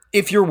dick.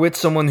 If you're with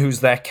someone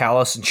who's that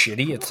callous and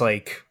shitty, it's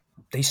like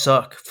they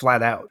suck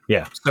flat out.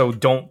 Yeah. So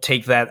don't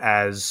take that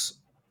as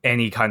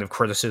any kind of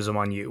criticism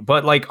on you.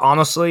 But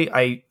honestly,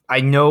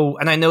 I know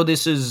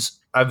this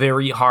is a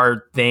very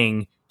hard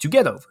thing to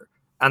get over.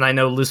 And I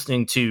know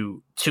listening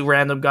to two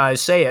random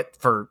guys say it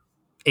for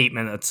 8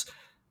 minutes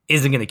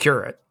isn't going to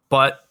cure it.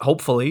 But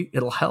hopefully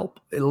it'll help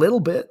a little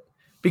bit.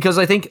 Because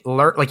I think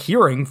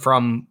hearing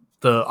from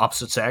the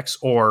opposite sex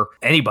or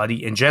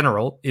anybody in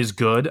general is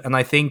good. And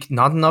I think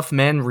not enough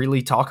men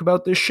really talk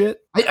about this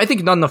shit. I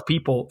think not enough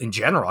people in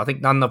general. I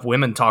think not enough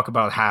women talk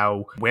about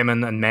how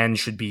women and men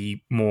should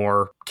be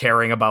more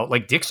caring about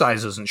dick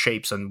sizes and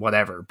shapes and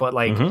whatever. But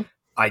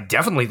I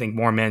definitely think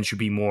more men should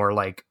be more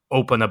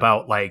open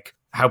about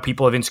how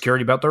people have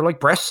insecurity about their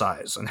breast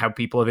size and how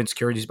people have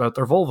insecurities about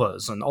their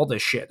vulvas and all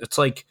this shit. It's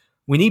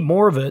we need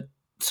more of it.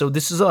 So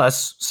this is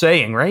us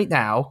saying right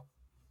now,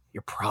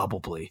 you're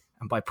probably,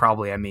 and by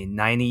probably I mean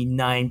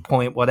 99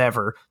 point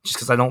whatever, just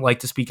because I don't like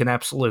to speak in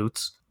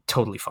absolutes,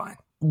 totally fine.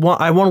 Well,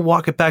 I want to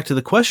walk it back to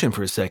the question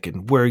for a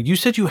second, where you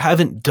said you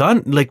haven't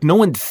done, no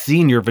one's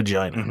seen your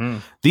vagina. Mm-hmm.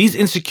 These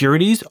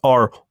insecurities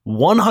are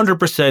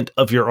 100%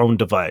 of your own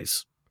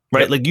device,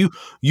 right? Yep.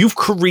 You've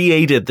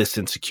created this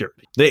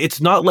insecurity.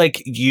 It's not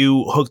like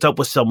you hooked up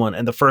with someone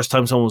and the first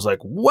time someone was like,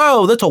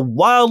 whoa, that's a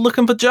wild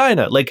looking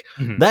vagina.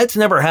 That's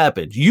never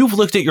happened. You've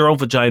looked at your own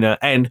vagina,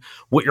 and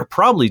what you're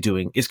probably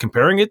doing is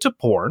comparing it to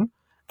porn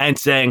and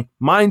saying,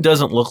 mine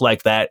doesn't look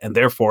like that, and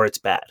therefore it's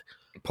bad.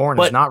 Porn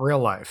is not real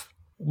life.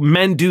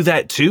 Men do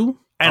that too.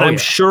 And I'm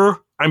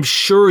I'm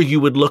sure you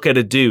would look at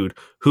a dude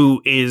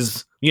who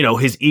is, you know,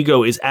 his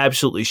ego is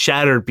absolutely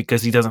shattered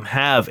because he doesn't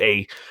have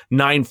a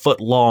 9-foot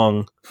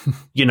long,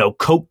 you know,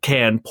 Coke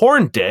can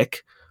porn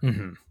dick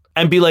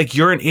and be like,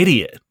 you're an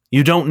idiot.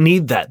 You don't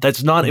need that.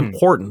 That's not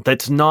important.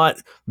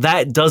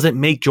 That doesn't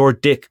make your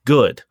dick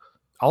good.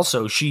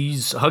 Also,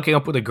 she's hooking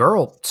up with a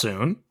girl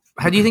soon.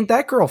 How do you think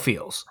that girl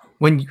feels?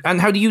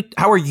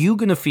 How are you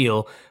going to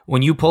feel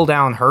when you pull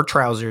down her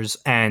trousers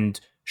and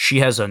she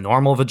has a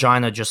normal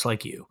vagina just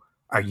like you?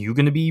 Are you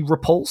going to be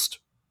repulsed?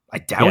 I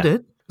doubt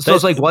it. So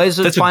it's like, why is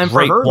it fine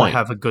for her to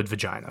have a good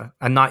vagina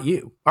and not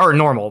you? Or a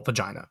normal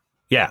vagina?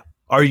 Yeah.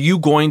 Are you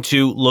going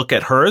to look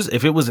at hers?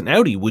 If it was an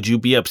outie, would you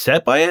be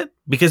upset by it?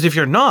 Because if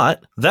you're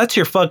not, that's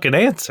your fucking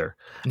answer.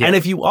 Yeah. And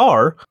if you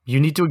are, you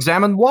need to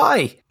examine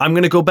why. I'm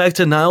going to go back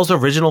to Niall's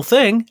original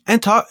thing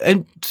and talk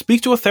and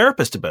speak to a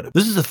therapist about it.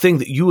 This is a thing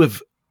that you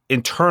have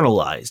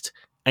internalized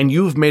and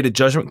you've made a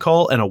judgment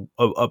call and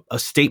a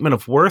statement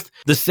of worth.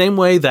 The same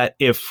way that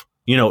if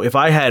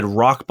I had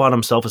rock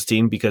bottom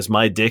self-esteem because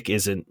my dick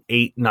isn't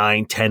 8,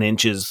 9, 10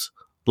 inches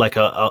like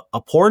a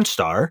porn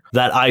star,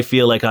 that I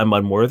feel like I'm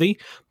unworthy.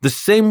 The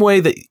same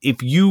way that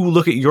if you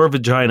look at your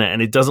vagina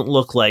and it doesn't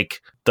look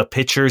like the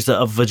pictures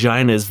of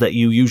vaginas that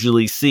you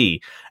usually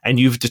see, and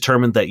you've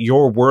determined that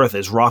your worth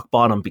is rock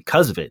bottom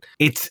because of it,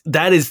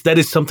 that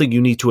is something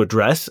you need to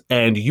address,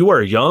 and you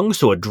are young,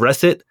 so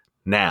address it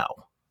now.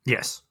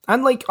 Yes.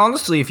 And like,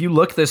 honestly, if you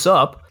look this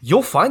up,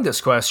 you'll find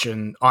this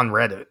question on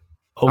Reddit.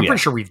 I'm pretty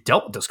sure we've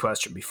dealt with this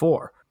question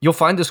before. You'll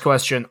find this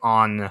question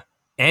on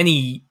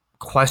any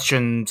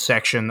question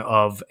section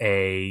of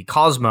a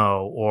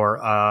Cosmo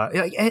or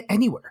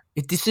anywhere.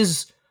 This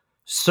is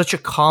such a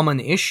common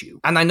issue.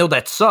 And I know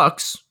that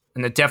sucks,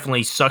 and it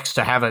definitely sucks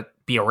to have it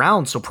be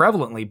around so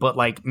prevalently, but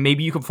like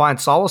maybe you can find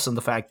solace in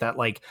the fact that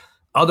like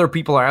other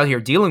people are out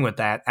here dealing with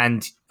that.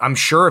 And I'm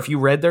sure if you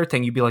read their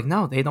thing, you'd be like,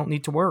 no, they don't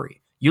need to worry.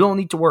 You don't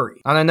need to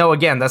worry. And I know,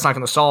 again, that's not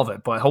going to solve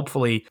it, but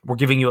hopefully we're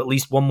giving you at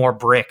least one more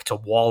brick to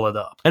wall it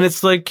up. And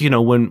it's like,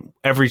 when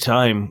every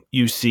time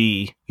you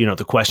see,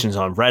 the questions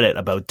on Reddit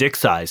about dick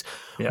size,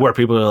 where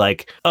people are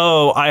like,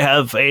 oh, I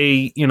have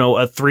a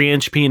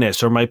 3-inch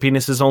penis, or my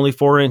penis is only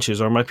 4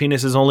 inches, or my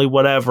penis is only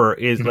whatever,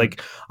 is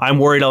like, I'm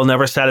worried I'll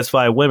never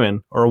satisfy a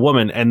woman.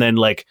 And then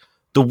like,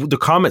 the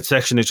comment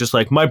section is just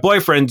like, my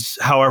boyfriend's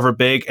however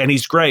big and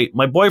he's great.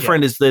 My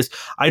boyfriend is this.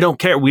 I don't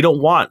care. We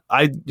don't want.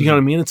 You know what I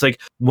mean? It's like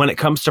when it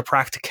comes to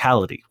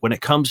practicality, when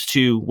it comes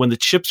to when the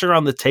chips are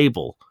on the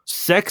table,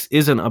 sex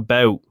isn't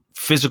about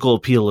physical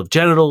appeal of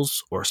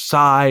genitals or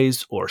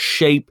size or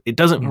shape. It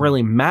doesn't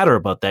really matter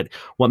about that.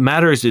 What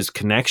matters is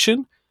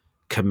connection,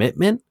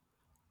 commitment,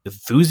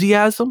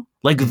 enthusiasm.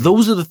 Like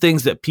those are the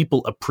things that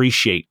people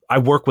appreciate. I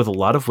work with a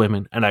lot of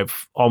women, and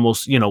I've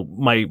almost,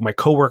 my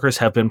coworkers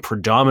have been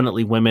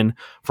predominantly women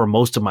for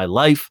most of my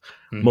life.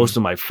 Most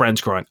of my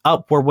friends growing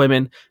up were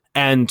women,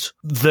 and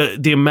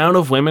the amount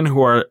of women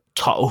who are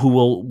who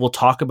will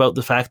talk about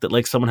the fact that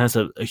like someone has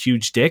a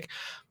huge dick,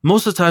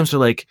 most of the times they're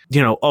like,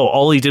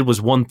 all he did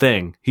was one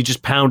thing. He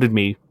just pounded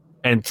me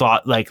and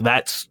thought like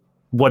that's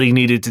what he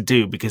needed to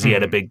do because he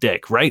had a big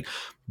dick, right?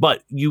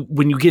 But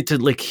when you get to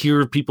like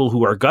hear people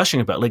who are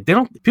gushing about like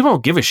people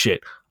don't give a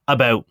shit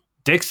about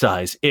dick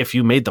size if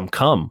you made them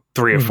come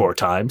 3 or 4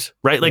 times,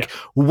 right? Like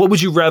what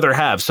would you rather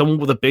have, someone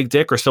with a big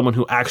dick or someone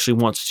who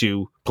actually wants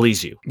to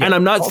please you? And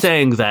I'm not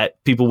saying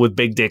that people with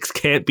big dicks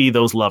can't be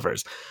those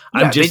lovers.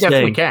 I'm just they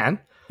definitely saying, can.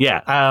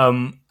 Yeah.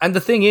 And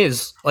the thing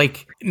is,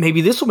 like,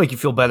 maybe this will make you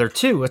feel better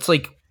too. It's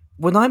like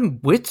when I'm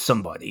with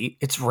somebody,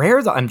 it's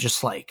rare that I'm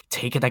just like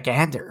taking a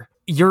gander.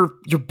 You're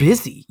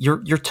busy.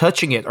 You're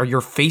touching it, or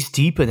you're face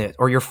deep in it,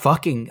 or you're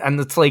fucking, and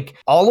it's like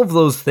all of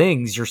those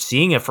things. You're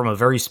seeing it from a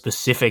very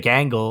specific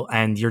angle,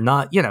 and you're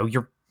not.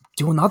 You're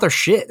doing other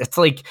shit. It's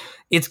like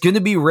it's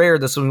gonna be rare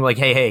that someone like,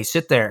 hey,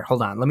 sit there.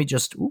 Hold on. Let me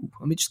just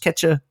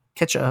catch a.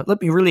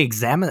 Let me really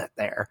examine it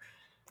there.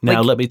 Now,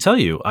 like, let me tell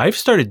you, I've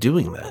started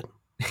doing that.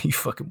 You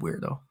fucking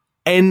weirdo.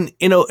 And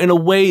in a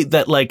way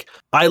that like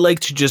I like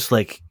to just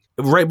like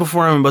right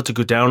before I'm about to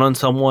go down on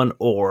someone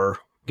or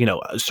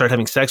start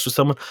having sex with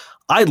someone,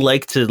 I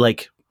like to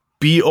like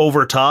be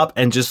over top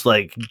and just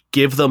like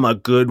give them a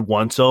good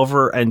once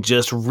over and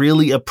just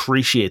really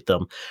appreciate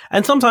them.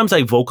 And sometimes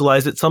I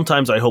vocalize it.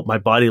 Sometimes I hope my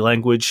body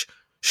language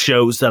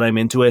shows that I'm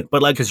into it.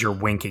 But like, because you're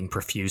winking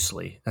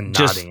profusely and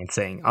nodding and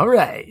saying, all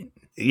right.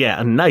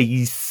 Yeah,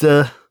 nice.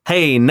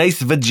 Hey,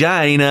 nice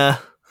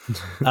vagina.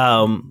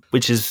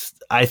 Which is,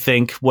 I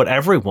think, what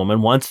every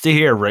woman wants to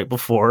hear right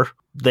before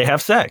they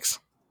have sex.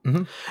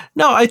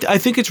 No, I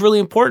think it's really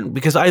important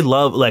because I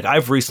love, like,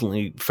 I've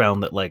recently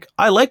found that, like,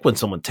 I like when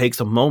someone takes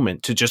a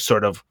moment to just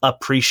sort of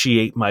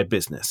appreciate my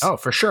business. Oh,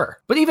 for sure.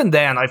 But even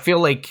then, I feel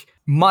like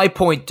my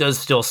point does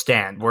still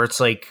stand, where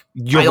it's like,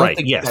 you're I don't right.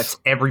 think Yes, that's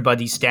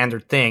everybody's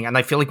standard thing. And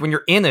I feel like when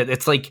you're in it,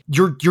 it's like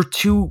you're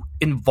too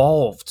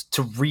involved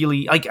to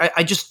really, like,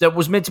 I just, that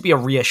was meant to be a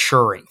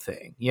reassuring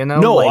thing,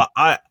 No, like,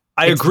 I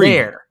agree.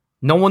 There.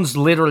 No one's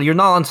literally, you're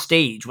not on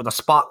stage with a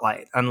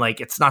spotlight and like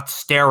it's not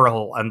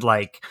sterile and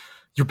like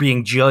you're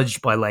being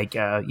judged by like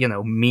a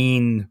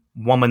mean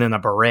woman in a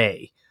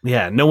beret.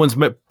 Yeah, no one's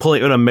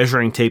pulling out a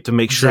measuring tape to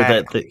make sure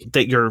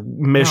that you're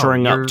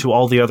measuring up to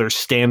all the other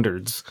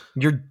standards.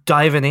 You're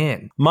diving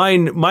in.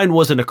 Mine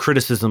wasn't a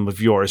criticism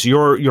of yours.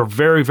 You're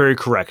very, very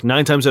correct.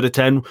 9 times out of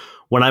 10,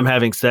 when I'm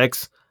having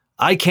sex,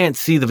 I can't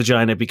see the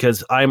vagina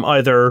because I'm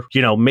either,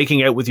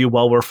 making out with you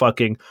while we're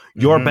fucking,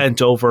 you're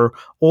bent over,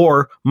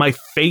 or my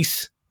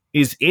face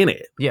is in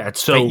it. Yeah,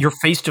 you're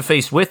face to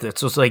face with it.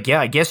 So it's like, yeah,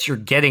 I guess you're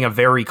getting a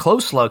very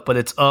close look, but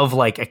it's of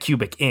like a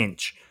cubic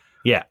inch.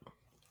 Yeah.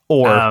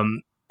 Or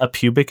a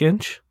pubic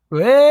inch.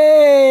 We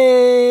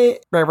did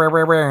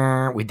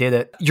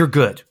it. You're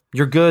good.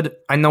 You're good.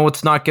 I know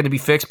it's not going to be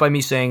fixed by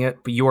me saying it,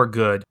 but you are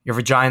good. Your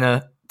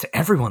vagina, to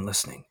everyone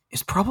listening,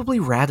 is probably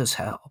rad as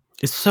hell.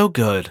 It's so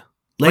good.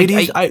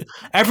 Ladies,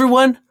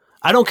 everyone,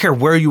 I don't care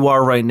where you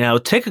are right now.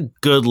 Take a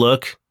good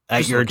look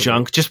at your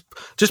junk. Just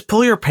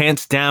pull your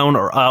pants down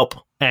or up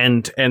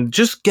and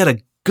just get a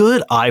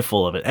good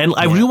eyeful of it. And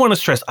I really want to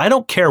stress, I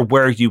don't care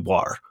where you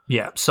are.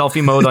 Yeah,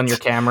 selfie mode on your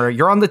camera.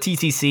 You're on the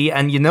TTC,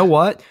 and you know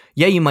what?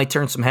 Yeah, you might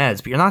turn some heads,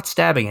 but you're not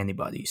stabbing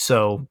anybody.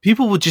 So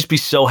people would just be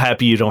so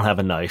happy you don't have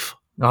a knife.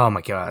 Oh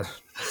my God,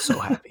 so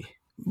happy.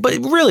 But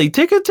really,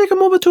 take a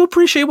moment to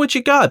appreciate what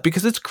you got,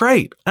 because it's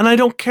great. And I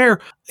don't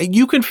care.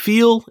 You can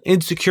feel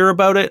insecure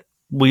about it.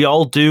 We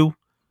all do.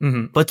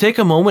 Mm-hmm. But take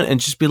a moment and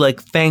just be like,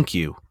 thank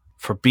you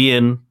for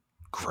being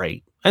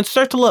great, and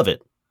start to love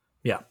it.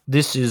 Yeah.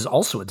 This is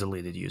also a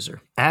deleted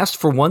user. Asked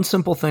for one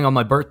simple thing on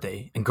my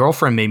birthday, and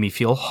girlfriend made me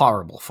feel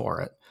horrible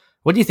for it.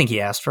 What do you think he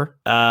asked for?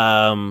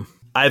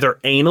 Either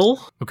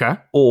anal, okay,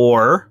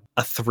 or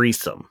a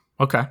threesome.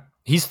 Okay.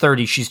 He's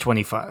 30, she's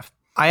 25.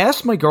 I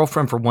asked my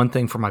girlfriend for one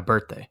thing for my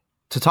birthday,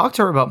 to talk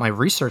to her about my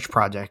research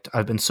project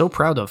I've been so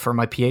proud of for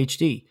my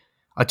PhD.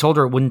 I told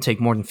her it wouldn't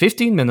take more than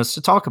 15 minutes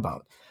to talk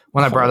about.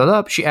 When I brought it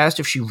up, she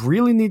asked if she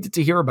really needed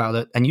to hear about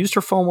it and used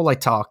her phone while I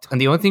talked, and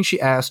the only thing she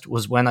asked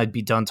was when I'd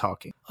be done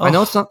talking. I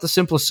know it's not the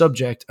simplest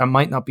subject and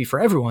might not be for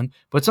everyone,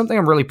 but it's something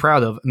I'm really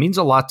proud of. It means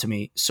a lot to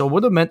me, so it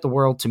would have meant the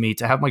world to me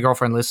to have my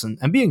girlfriend listen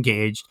and be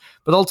engaged,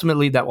 but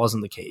ultimately that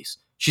wasn't the case.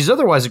 She's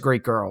otherwise a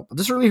great girl, but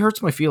this really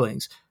hurts my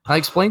feelings. I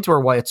explained to her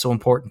why it's so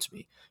important to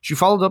me. She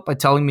followed up by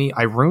telling me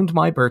I ruined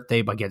my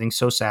birthday by getting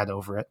so sad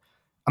over it.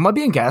 Am I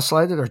being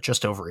gaslighted or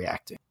just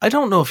overreacting? I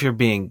don't know if you're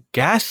being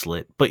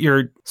gaslit, but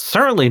you're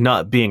certainly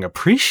not being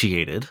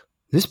appreciated.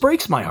 This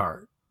breaks my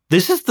heart.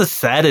 This is the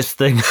saddest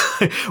thing.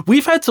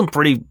 We've had some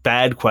pretty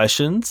bad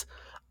questions.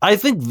 I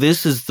think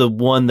this is the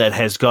one that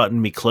has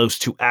gotten me close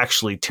to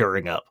actually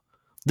tearing up.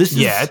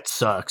 It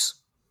sucks.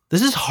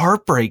 This is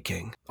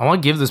heartbreaking. I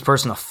want to give this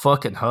person a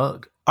fucking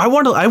hug. I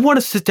want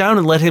to sit down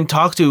and let him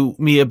talk to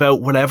me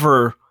about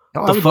whatever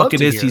the fuck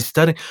it is he's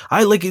studying.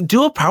 I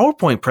do a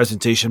PowerPoint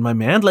presentation, my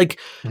man.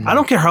 I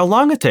don't care how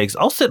long it takes.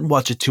 I'll sit and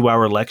watch a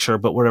 2-hour lecture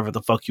about whatever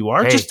the fuck you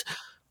are. Hey,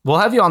 we'll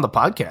have you on the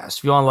podcast.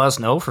 If you want to let us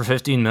know for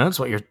 15 minutes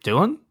what you're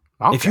doing,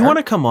 if you want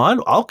to come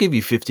on, I'll give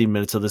you 15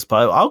 minutes of this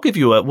pod. I'll give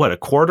you a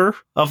quarter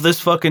of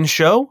this fucking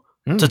show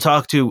to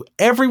talk to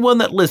everyone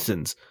that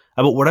listens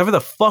about whatever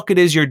the fuck it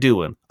is you're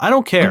doing. I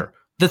don't care.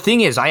 The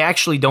thing is, I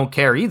actually don't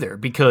care either,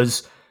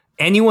 because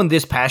anyone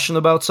this passionate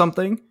about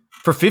something,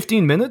 for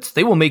 15 minutes,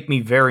 they will make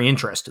me very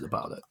interested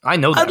about it. I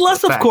know that.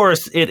 Unless, of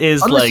course, it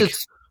is why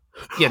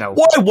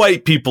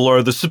white people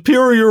are the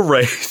superior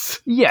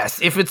race. Yes,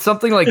 if it's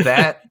something like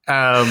that,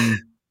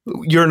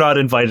 you're not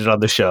invited on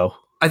the show.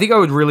 I think I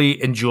would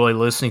really enjoy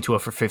listening to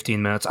it for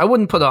 15 minutes. I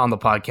wouldn't put it on the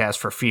podcast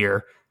for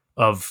fear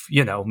of,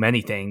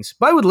 many things,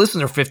 but I would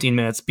listen for 15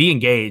 minutes, be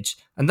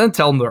engaged, and then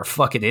tell them they're a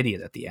fucking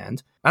idiot at the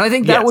end. And I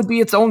think that would be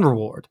its own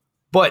reward.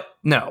 But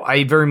no,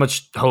 I very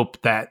much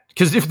hope that,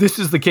 because if this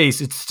is the case,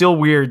 it's still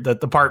weird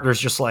that the partner's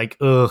just like,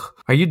 ugh,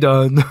 are you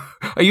done?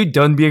 Are you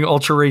done being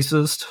ultra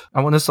racist? I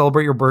want to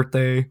celebrate your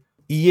birthday.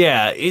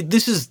 Yeah,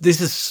 this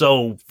is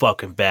so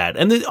fucking bad.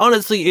 And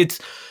honestly, it's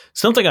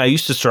something I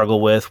used to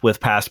struggle with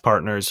past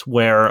partners,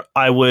 where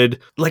I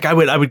would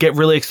get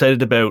really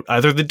excited about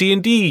either the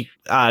D&D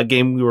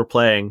game we were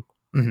playing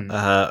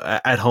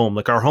at home,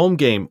 like our home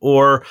game,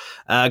 or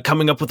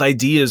coming up with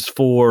ideas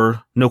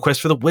for No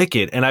Quest for the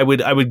Wicked, and I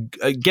would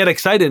get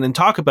excited and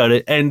talk about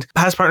it, and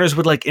past partners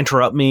would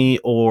interrupt me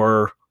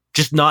or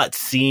just not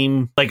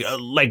seem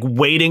like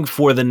waiting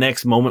for the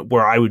next moment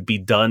where I would be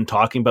done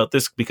talking about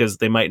this, because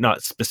they might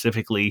not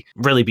specifically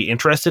really be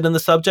interested in the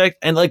subject,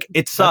 and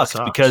it sucks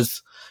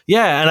because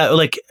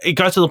and it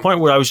got to the point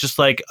where I was just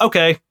like,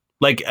 okay,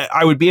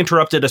 I would be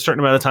interrupted a certain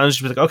amount of times,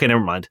 just be like, okay, never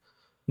mind.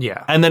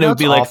 Yeah. And then it would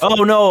be awful.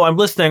 Oh no, I'm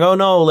listening. Oh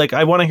no,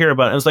 I want to hear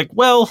about it. And it's like,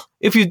 well,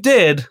 if you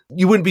did,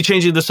 you wouldn't be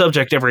changing the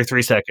subject every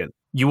 3 seconds.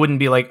 You wouldn't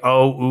be like,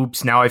 oh,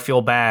 oops, now I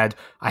feel bad.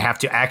 I have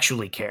to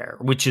actually care,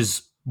 which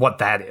is what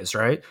that is,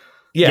 right?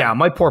 Yeah,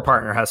 my poor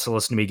partner has to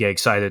listen to me get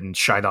excited and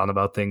shite on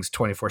about things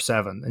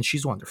 24/7, and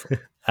she's wonderful.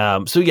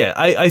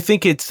 I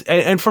think it's,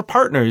 and for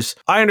partners,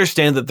 I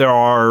understand that there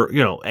are,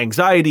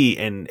 anxiety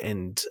and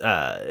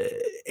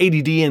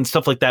ADD and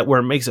stuff like that,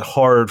 where it makes it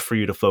hard for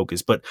you to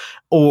focus, but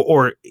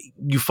or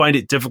you find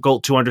it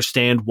difficult to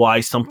understand why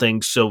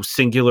something so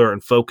singular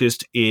and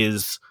focused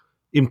is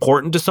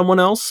important to someone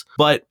else,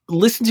 but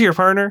listen to your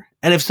partner.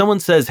 And if someone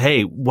says,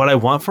 hey, what I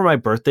want for my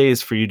birthday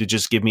is for you to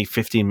just give me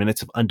 15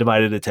 minutes of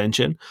undivided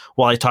attention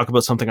while I talk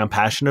about something I'm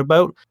passionate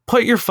about,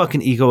 put your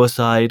fucking ego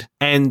aside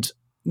and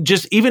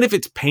just, even if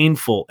it's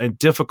painful and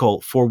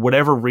difficult for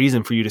whatever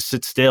reason for you to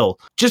sit still,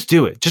 just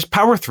do it. Just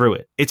power through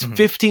it. It's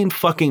 15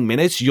 fucking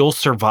minutes. You'll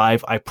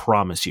survive. I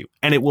promise you.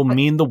 And it will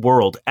mean the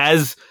world,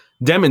 as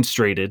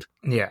demonstrated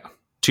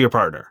to your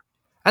partner.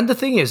 And the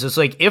thing is, it's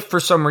like, if for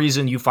some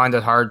reason you find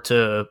it hard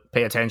to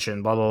pay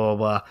attention, blah, blah, blah,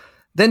 blah,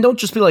 then don't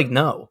just be like,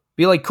 no.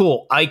 Be like,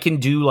 cool, I can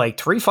do like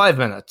 5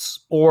 minutes.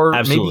 Or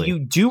maybe you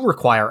do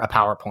require a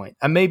PowerPoint.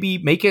 And maybe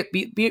make it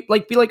be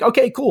like,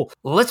 okay, cool,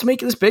 let's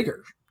make this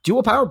bigger. Do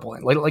a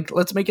PowerPoint. Like,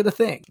 let's make it a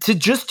thing. To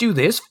just do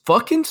this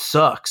fucking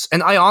sucks.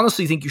 And I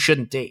honestly think you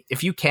shouldn't date.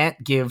 If you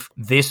can't give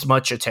this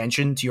much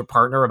attention to your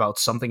partner about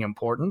something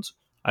important.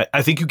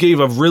 I think you gave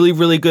a really,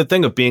 really good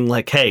thing of being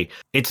like, hey,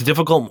 it's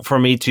difficult for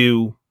me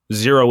to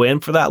zero in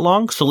for that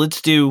long, so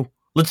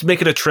let's make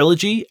it a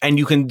trilogy, and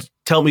you can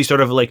tell me sort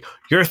of like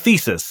your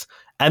thesis,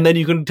 and then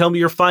you can tell me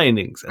your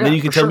findings, and then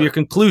you can tell me your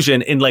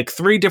conclusion in like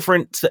 3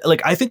 different, like,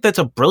 I think that's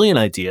a brilliant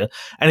idea.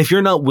 And if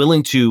you're not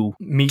willing to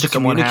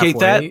communicate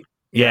that,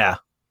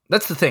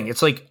 that's the thing.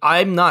 It's like,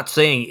 I'm not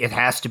saying it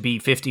has to be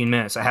 15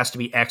 minutes, it has to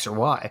be X or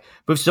Y,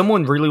 but if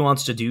someone really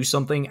wants to do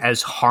something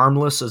as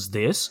harmless as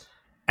this,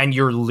 and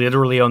you're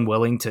literally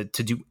unwilling to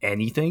do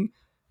anything,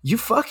 you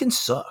fucking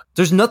suck.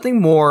 There's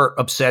nothing more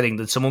upsetting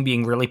than someone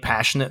being really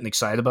passionate and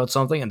excited about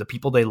something and the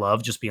people they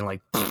love just being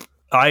like, pfft.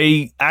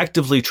 I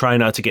actively try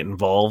not to get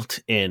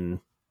involved in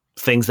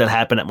things that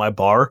happen at my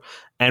bar,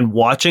 and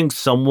watching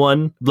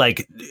someone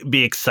like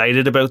be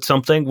excited about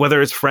something,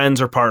 whether it's friends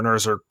or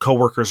partners or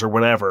coworkers or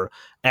whatever,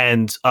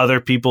 and other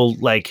people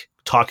like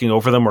talking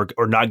over them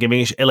or not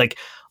giving a shit. Like,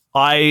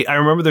 I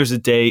remember there's a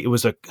day, it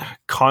was a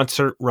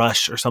concert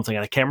rush or something,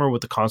 and I can't remember what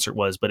the concert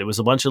was, but it was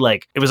a bunch of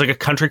like, it was like a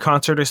country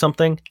concert or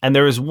something. And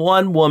there was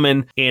one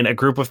woman in a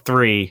group of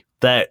 3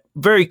 that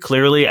very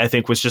clearly, I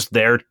think, was just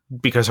there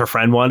because her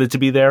friend wanted to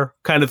be there,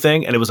 kind of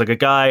thing. And it was like a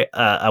guy,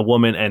 a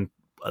woman, and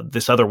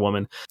this other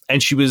woman.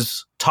 And she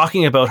was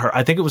talking about her,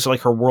 I think it was like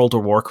her World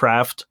of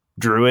Warcraft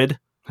druid.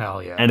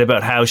 Hell yeah. And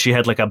about how she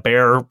had like a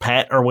bear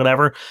pet or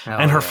whatever.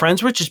 And her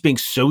friends were just being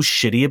so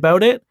shitty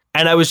about it.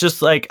 And I was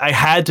just like, I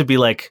had to be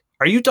like,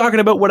 are you talking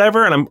about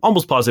whatever? And I'm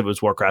almost positive it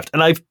was Warcraft.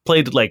 And I've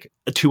played like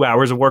 2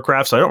 hours of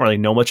Warcraft, so I don't really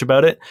know much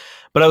about it.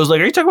 But I was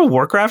like, are you talking about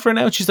Warcraft right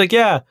now? And she's like,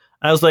 yeah.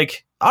 And I was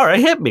like, all right,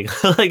 hit me.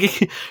 Like,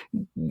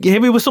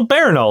 hit me with some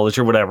bear knowledge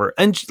or whatever.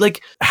 And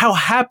like, how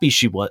happy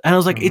she was. And I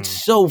was like, it's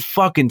so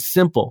fucking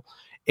simple.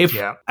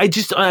 I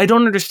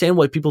don't understand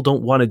why people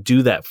don't want to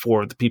do that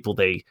for the people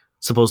they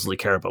supposedly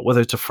care about, whether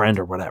it's a friend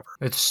or whatever.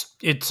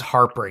 It's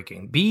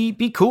heartbreaking.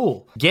 Be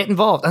cool. Get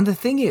involved. And the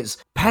thing is,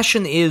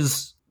 passion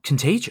is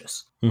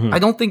contagious. I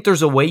don't think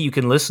there's a way you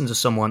can listen to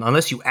someone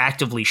unless you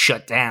actively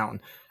shut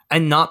down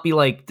and not be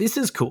like, this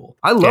is cool.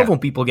 I love when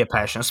people get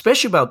passionate,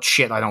 especially about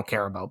shit I don't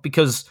care about,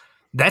 because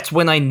that's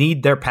when I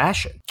need their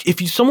passion. If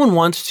someone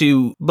wants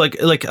to,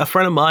 like a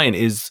friend of mine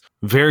is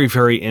very,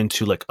 very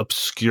into like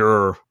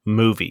obscure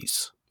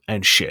movies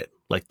and shit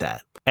like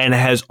that, and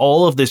has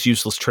all of this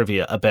useless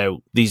trivia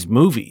about these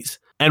movies.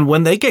 And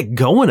when they get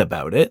going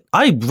about it,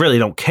 I really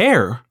don't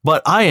care,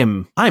 but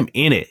I'm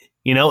in it.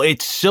 You know,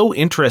 it's so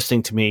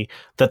interesting to me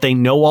that they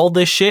know all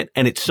this shit,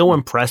 and it's so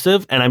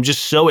impressive, and I'm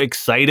just so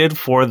excited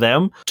for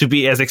them to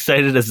be as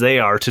excited as they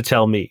are to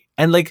tell me.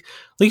 And like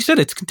you said,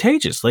 it's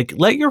contagious. Like,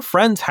 let your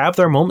friends have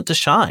their moment to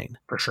shine.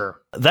 For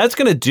sure. That's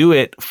going to do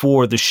it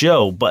for the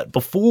show. But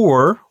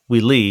before we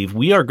leave,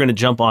 we are going to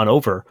jump on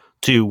over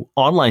to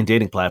online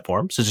dating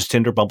platforms such as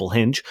Tinder, Bumble,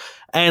 Hinge,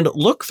 and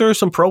look through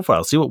some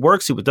profiles, see what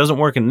works, see what doesn't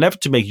work, in an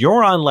effort to make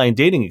your online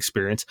dating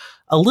experience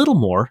a little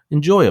more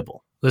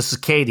enjoyable. This is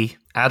Katie.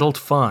 Adult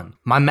fun.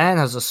 My man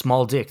has a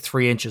small dick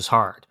 3 inches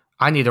hard.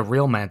 I need a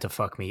real man to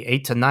fuck me.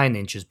 8 to 9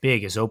 inches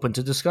big is open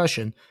to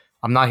discussion.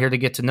 I'm not here to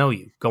get to know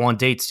you, go on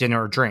dates,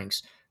 dinner, or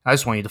drinks. I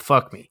just want you to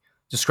fuck me.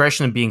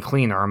 Discretion and being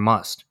clean are a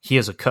must. He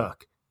is a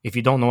cook. If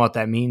you don't know what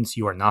that means,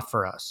 you are not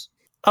for us.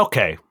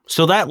 Okay,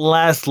 so that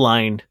last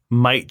line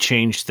might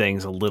change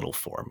things a little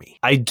for me.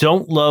 I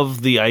don't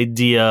love the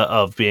idea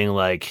of being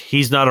like,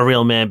 he's not a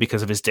real man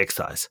because of his dick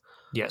size.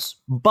 Yes.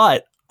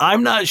 But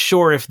I'm not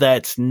sure if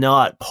that's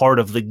not part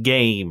of the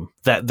game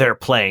that they're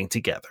playing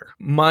together.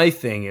 My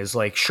thing is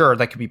like, sure,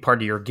 that could be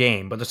part of your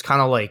game, but it's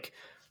kind of like,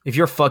 if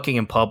you're fucking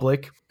in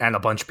public and a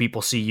bunch of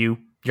people see you,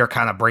 you're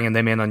kind of bringing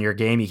them in on your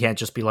game. You can't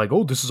just be like,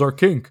 oh, this is our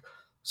kink.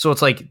 So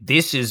it's like,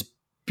 this is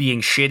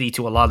being shitty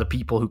to a lot of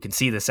people who can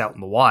see this out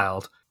in the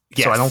wild.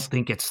 Yes. So I don't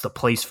think it's the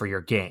place for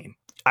your game.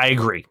 I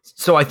agree.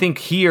 So I think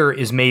here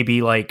is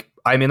maybe like,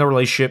 I'm in a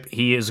relationship.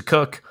 He is a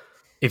cook.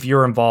 If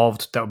you're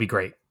involved, that would be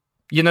great.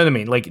 You know what I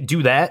mean? Like,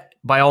 do that.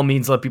 By all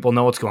means, let people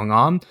know what's going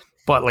on.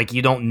 But like,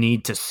 you don't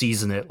need to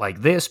season it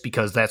like this,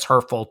 because that's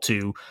hurtful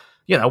to,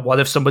 you know,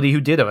 what if somebody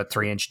who did have a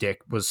 3-inch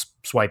dick was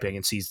swiping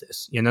and sees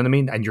this? You know what I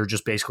mean? And you're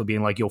just basically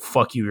being like, yo,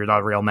 fuck you. You're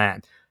not a real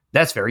man.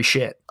 That's very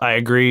shit. I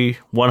agree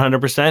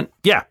 100%.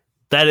 Yeah.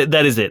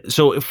 That is it.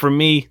 So for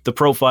me, the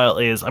profile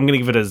is I'm going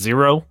to give it a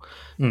 0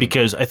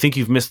 because I think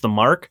you've missed the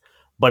mark,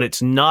 but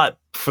it's not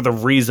for the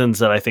reasons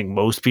that I think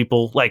most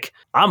people like.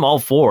 I'm all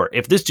for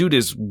if this dude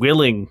is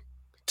willing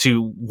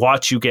to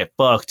watch you get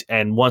fucked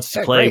and wants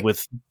to play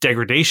with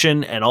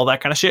degradation and all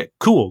that kind of shit.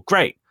 Cool,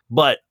 great.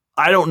 But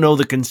I don't know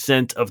the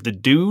consent of the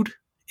dude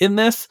in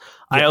this.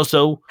 Yeah. I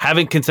also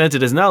haven't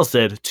consented, as Nell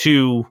said,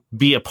 to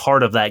be a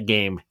part of that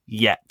game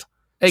yet.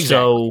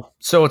 Exactly.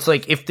 So it's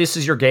like, if this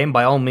is your game,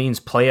 by all means,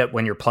 play it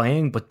when you're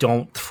playing, but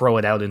don't throw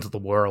it out into the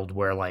world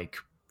where like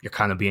you're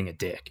kind of being a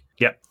dick.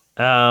 Yep.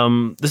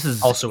 This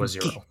is also a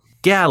 0.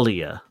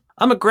 Gallia.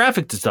 I'm a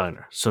graphic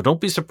designer, so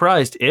don't be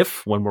surprised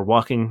if, when we're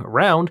walking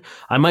around,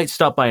 I might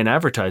stop by an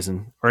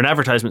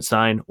advertisement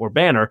sign or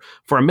banner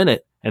for a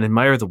minute and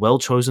admire the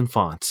well-chosen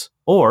fonts,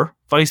 or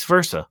vice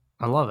versa.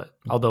 I love it.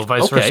 Although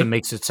vice versa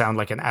makes it sound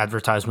like an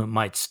advertisement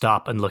might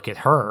stop and look at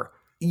her.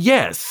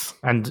 Yes.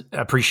 And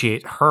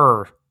appreciate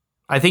her.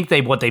 I think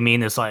what they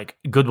mean is like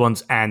good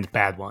ones and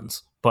bad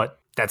ones, but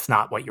that's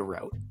not what you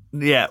wrote.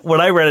 Yeah,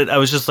 when I read it, I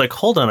was just like,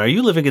 hold on, are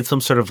you living in some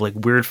sort of like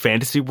weird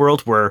fantasy world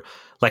where,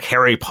 like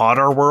Harry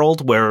Potter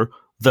world, where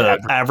the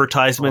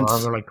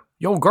advertisements... They're like,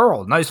 yo,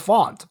 girl, nice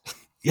font.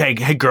 Hey,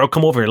 girl,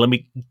 come over here. Let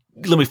me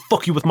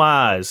fuck you with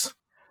my eyes.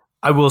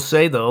 I will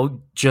say,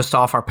 though, just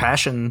off our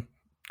passion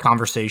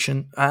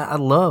conversation, I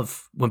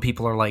love when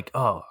people are like,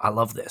 oh, I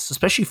love this,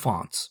 especially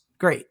fonts.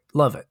 Great,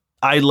 love it.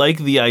 I like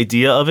the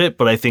idea of it,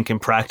 but I think in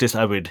practice,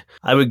 I would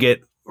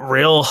get...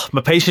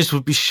 my patience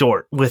would be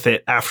short with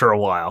it after a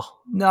while.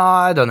 No,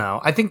 I don't know.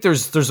 I think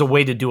there's a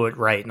way to do it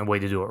right and a way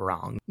to do it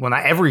wrong.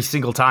 Every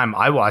single time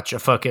I watch a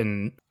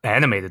fucking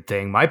animated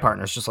thing, my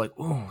partner's just like,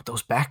 "Ooh,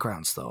 those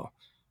backgrounds though."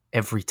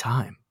 Every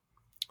time.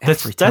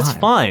 That's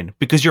fine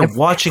because you're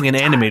watching an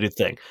animated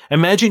thing.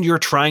 Imagine you're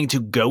trying to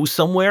go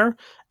somewhere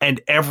and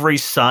every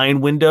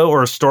sign window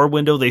or a store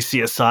window they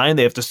see a sign,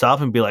 they have to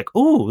stop and be like,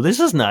 "Ooh, this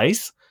is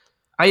nice."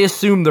 I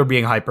assume they're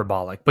being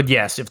hyperbolic, but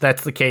yes, if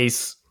that's the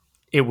case,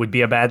 it would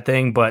be a bad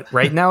thing, but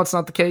right now it's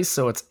not the case,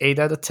 so it's 8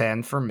 out of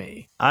 10 for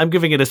me. I'm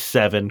giving it a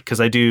 7 because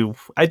I do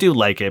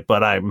like it,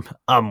 but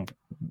I'm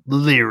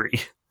leery.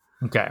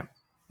 Okay,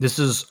 this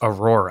is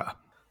Aurora.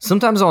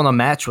 Sometimes I want to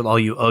match with all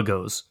you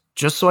uggos,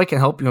 just so I can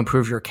help you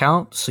improve your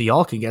account, so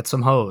y'all can get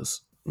some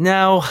hoes.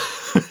 Now,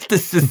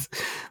 this is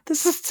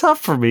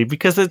tough for me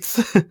because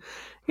it's,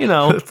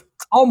 it's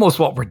almost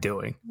what we're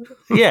doing.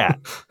 Yeah.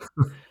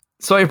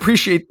 So I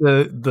appreciate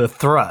the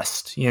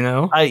thrust,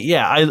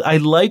 I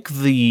like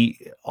the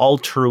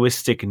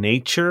altruistic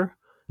nature,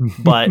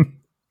 but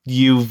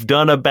you've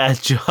done a bad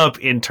job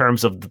in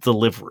terms of the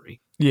delivery.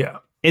 Yeah.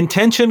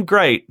 Intention,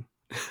 great.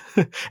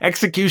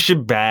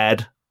 Execution,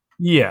 bad.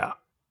 Yeah.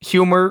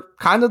 Humor,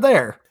 kind of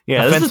there.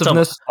 Yeah.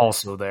 Offensiveness,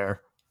 also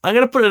there. I'm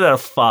going to put it at a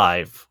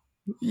 5.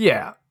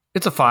 Yeah.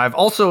 It's a 5.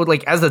 Also,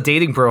 like, as a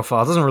dating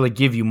profile, it doesn't really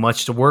give you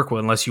much to work with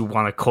unless you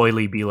want to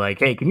coyly be like,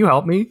 hey, can you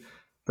help me?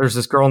 There's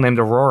this girl named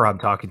Aurora I'm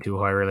talking to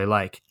who I really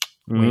like.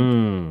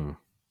 Also,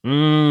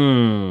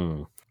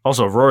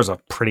 Aurora's a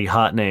pretty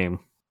hot name.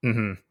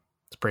 Mm-hmm.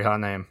 It's a pretty hot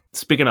name.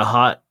 Speaking of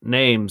hot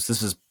names,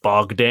 this is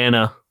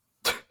Bogdana.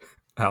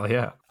 Hell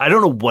yeah. I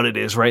don't know what it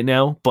is right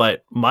now,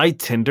 but my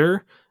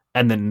Tinder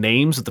and the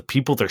names of the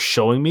people they're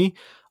showing me,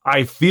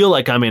 I feel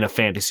like I'm in a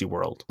fantasy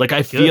world. Like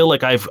I feel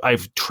like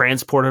I've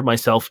transported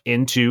myself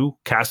into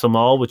Castle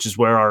Mall, which is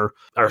where our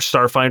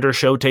Starfinder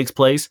show takes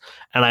place,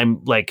 and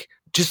I'm like...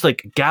 just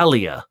like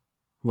Gallia.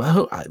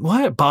 What?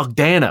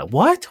 Bogdana.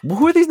 What?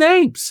 Who are these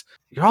names?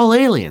 You're all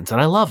aliens,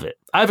 and I love it.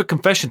 I have a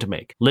confession to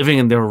make. Living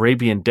in the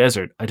Arabian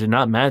desert, I did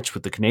not match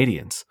with the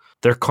Canadians.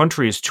 Their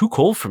country is too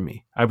cold for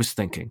me, I was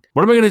thinking.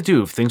 What am I going to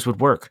do if things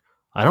would work?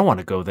 I don't want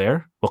to go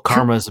there. Well,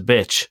 karma is a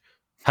bitch.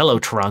 Hello,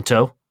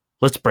 Toronto.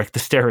 Let's break the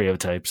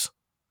stereotypes.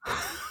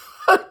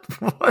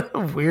 What a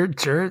weird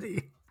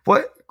journey.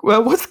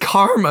 What's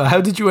karma?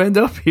 How did you end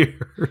up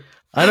here?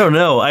 I don't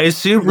know. I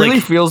assume it really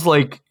feels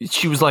like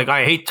she was like,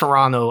 I hate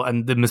Toronto,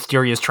 and the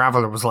mysterious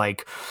traveler was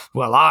like,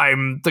 well,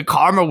 I'm the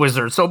karma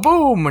wizard, so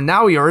boom, and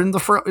now you're in the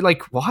front.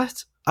 Like,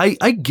 what? I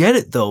get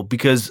it though,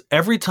 because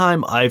every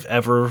time I've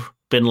ever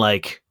been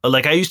like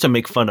I used to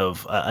make fun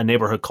of a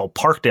neighborhood called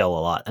Parkdale a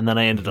lot, and then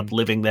I ended up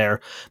living there.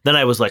 Then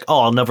I was like,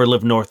 oh, I'll never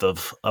live north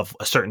of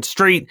a certain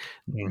street.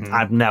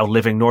 I'm now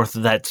living north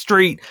of that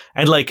street,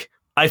 and like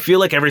I feel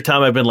like every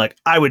time I've been like,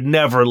 I would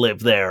never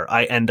live there,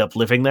 I end up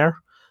living there.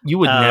 You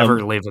would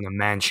never live in a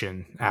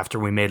mansion after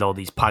we made all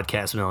these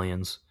podcast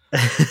millions.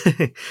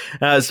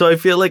 So I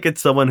feel like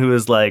it's someone who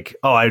is like,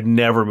 oh, I'd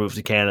never move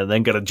to Canada,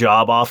 then get a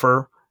job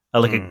offer,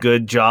 like a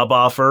good job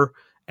offer.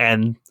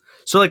 And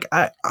so like,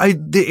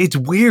 it's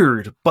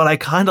weird, but I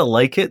kind of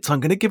like it. So I'm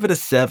going to give it a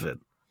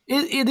 7.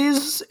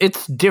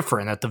 It's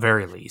different at the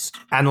very least.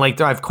 And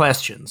like, I have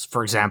questions,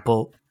 for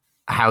example,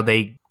 how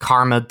they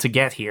karma to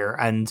get here.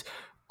 And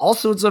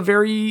also, it's a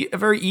very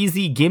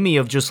easy gimme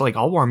of just like,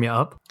 I'll warm you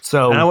up.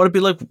 So, and I want to be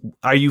like,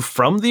 are you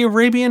from the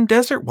Arabian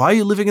desert? Why are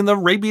you living in the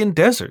Arabian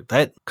desert?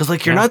 Because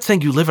like, you're not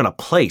saying you live in a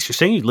place. You're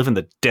saying you live in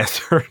the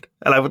desert.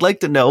 And I would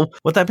like to know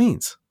what that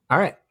means. All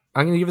right.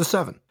 I'm going to give it a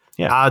 7.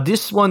 Yeah.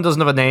 This one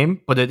doesn't have a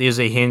name, but it is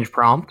a Hinge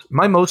prompt.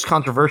 My most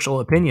controversial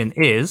opinion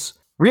is,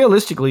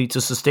 realistically,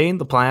 to sustain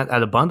the planet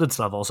at abundance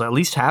levels, at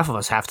least half of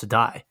us have to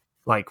die.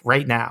 Like,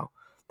 right now.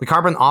 The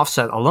carbon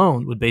offset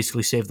alone would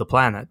basically save the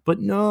planet. But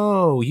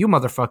no, you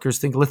motherfuckers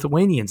think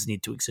Lithuanians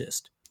need to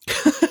exist.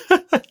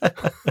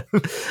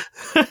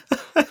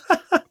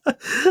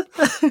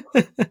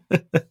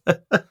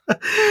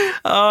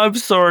 I'm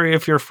sorry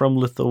if you're from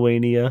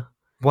Lithuania.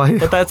 Why?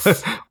 But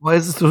that's why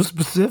is it so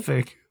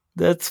specific?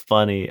 That's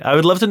funny. I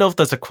would love to know if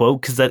that's a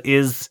quote, because that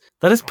is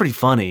pretty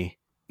funny.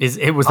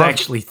 It was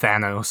actually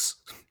Thanos.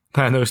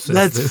 Thanos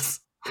says this.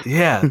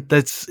 Yeah,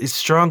 it's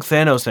strong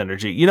Thanos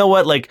energy. You know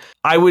what? Like,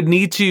 I would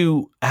need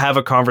to have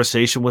a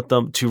conversation with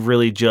them to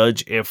really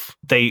judge if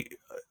they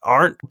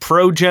aren't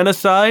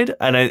pro-genocide,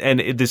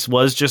 and this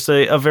was just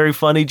a very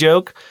funny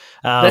joke.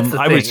 That's the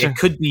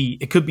thing.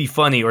 It could be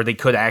funny, or they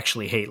could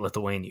actually hate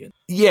Lithuanian.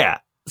 Yeah,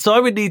 so I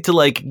would need to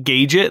like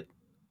gauge it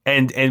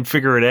and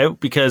figure it out,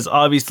 because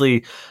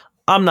obviously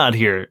I'm not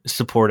here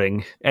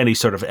supporting any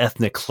sort of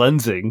ethnic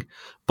cleansing.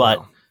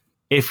 But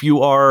if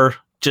you are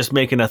just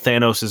making a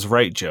Thanos is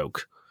right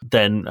joke,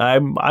 then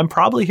I'm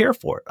probably here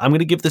for it. I'm going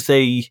to give this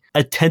a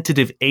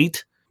tentative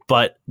 8.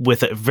 But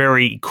with a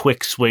very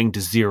quick swing to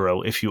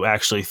 0 if you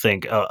actually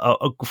think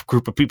a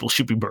group of people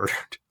should be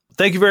murdered.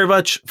 Thank you very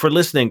much for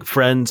listening,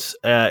 friends.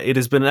 It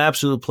has been an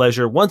absolute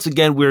pleasure. Once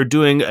again, we're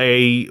doing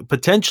a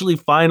potentially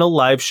final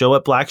live show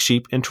at Black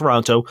Sheep in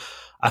Toronto,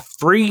 a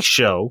free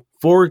show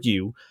for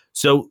you.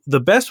 So the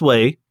best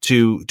way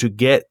to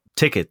get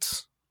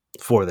tickets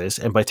for this,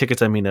 and by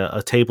tickets I mean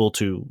a table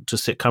to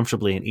sit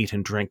comfortably and eat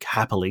and drink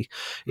happily,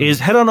 is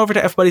head on over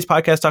to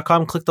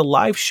fbuddiespodcast.com, click the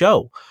live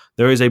show.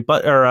 There is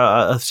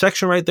a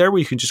section right there where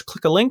you can just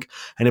click a link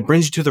and it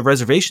brings you to the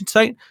reservation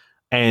site,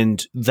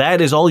 and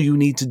that is all you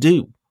need to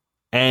do.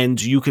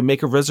 And you can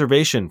make a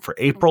reservation for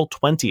April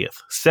 20th,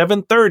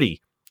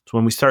 7:30. It's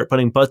when we start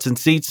putting butts in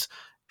seats.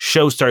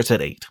 Show starts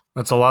at 8.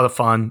 That's a lot of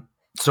fun.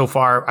 So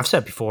far, I've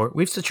said before,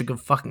 we have such a good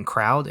fucking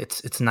crowd.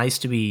 It's nice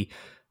to be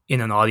in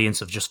an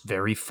audience of just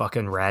very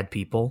fucking rad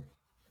people,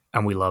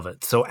 and we love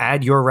it. So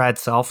add your rad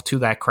self to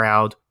that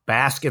crowd,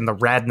 bask in the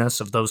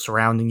radness of those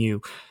surrounding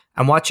you,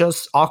 and watch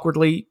us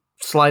awkwardly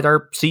slide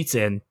our seats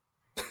in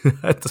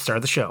at the start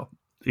of the show.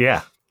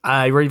 Yeah.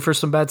 You ready for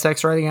some bad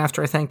sex writing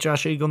after I thank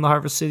Josh Eagle and the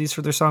Harvest Cities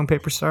for their song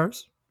Paper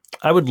Stars?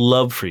 I would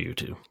love for you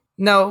to.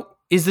 No,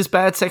 is this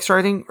bad sex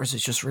writing, or is it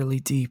just really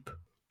deep?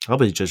 I'll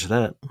be the judge of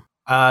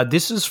that.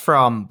 This is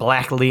from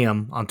Black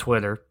Liam on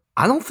Twitter.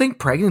 I don't think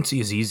pregnancy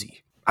is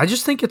easy. I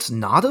just think it's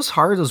not as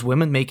hard as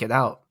women make it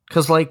out.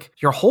 Because, like,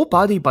 your whole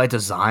body by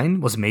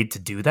design was made to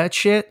do that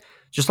shit.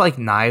 Just like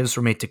knives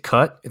were made to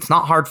cut. It's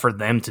not hard for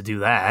them to do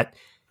that.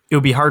 It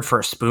would be hard for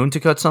a spoon to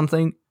cut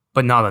something,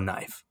 but not a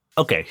knife.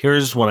 Okay,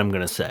 here's what I'm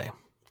going to say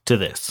to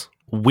this.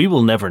 We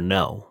will never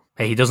know.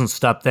 Hey, he doesn't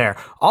stop there.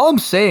 All I'm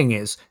saying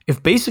is,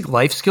 if basic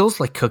life skills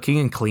like cooking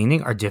and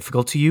cleaning are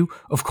difficult to you,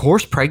 of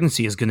course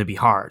pregnancy is going to be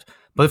hard.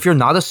 But if you're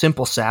not a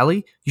simple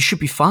Sally, you should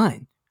be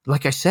fine.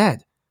 Like I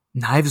said,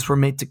 knives were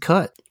made to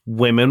cut.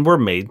 Women were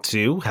made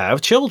to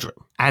have children.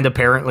 And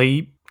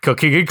apparently,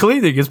 cooking and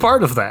cleaning is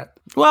part of that.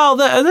 Well,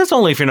 that's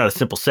only if you're not a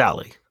simple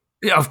Sally.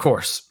 Yeah, of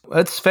course.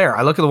 That's fair.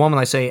 I look at a woman,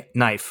 I say,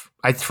 knife.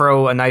 I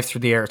throw a knife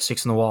through the air, it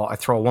sticks in the wall. I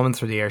throw a woman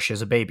through the air, she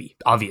has a baby.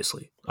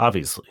 Obviously.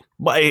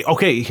 But,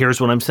 okay,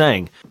 here's what I'm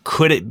saying.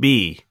 Could it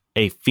be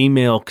a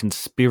female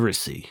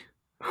conspiracy?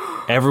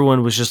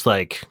 Everyone was just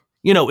like,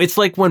 it's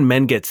like when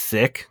men get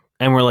sick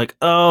and we're like,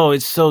 oh,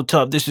 it's so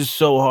tough. This is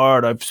so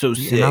hard. I'm so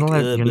sick.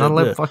 You're not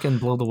allowed to fucking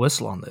blow the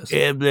whistle on this.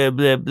 Blah,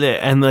 blah, blah.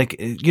 And like,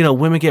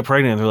 women get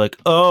pregnant and they're like,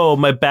 oh,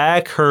 my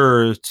back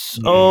hurts.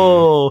 Yeah.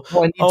 Oh,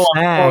 I need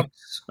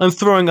snacks. I'm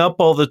throwing up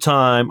all the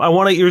time. I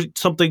want to eat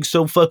something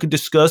so fucking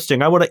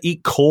disgusting. I want to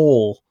eat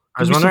coal.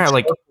 I was wondering how,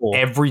 like,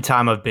 every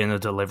time I've been in a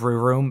delivery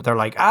room, they're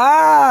like,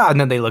 ah, and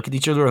then they look at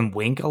each other and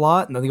wink a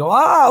lot, and then they go,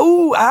 ah,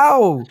 ooh,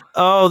 ow.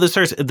 Oh, this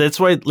hurts. That's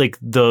why, like,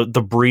 the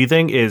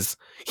breathing is,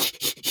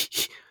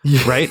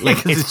 right?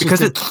 Like, it's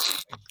because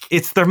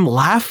it's them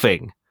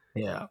laughing.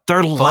 Yeah.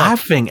 They're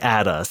laughing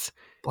at us.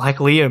 Black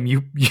Liam,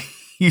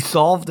 you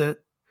solved it.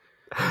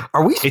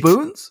 Are we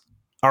spoons?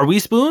 Are we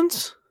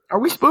spoons? Are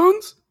we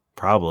spoons?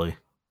 Probably.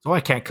 So I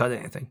can't cut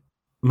anything.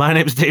 My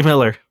name's Dave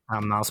Miller.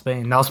 I'm Niall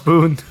Spain. Niall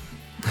Spoon.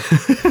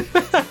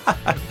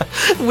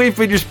 We've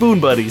been your spoon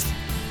buddies.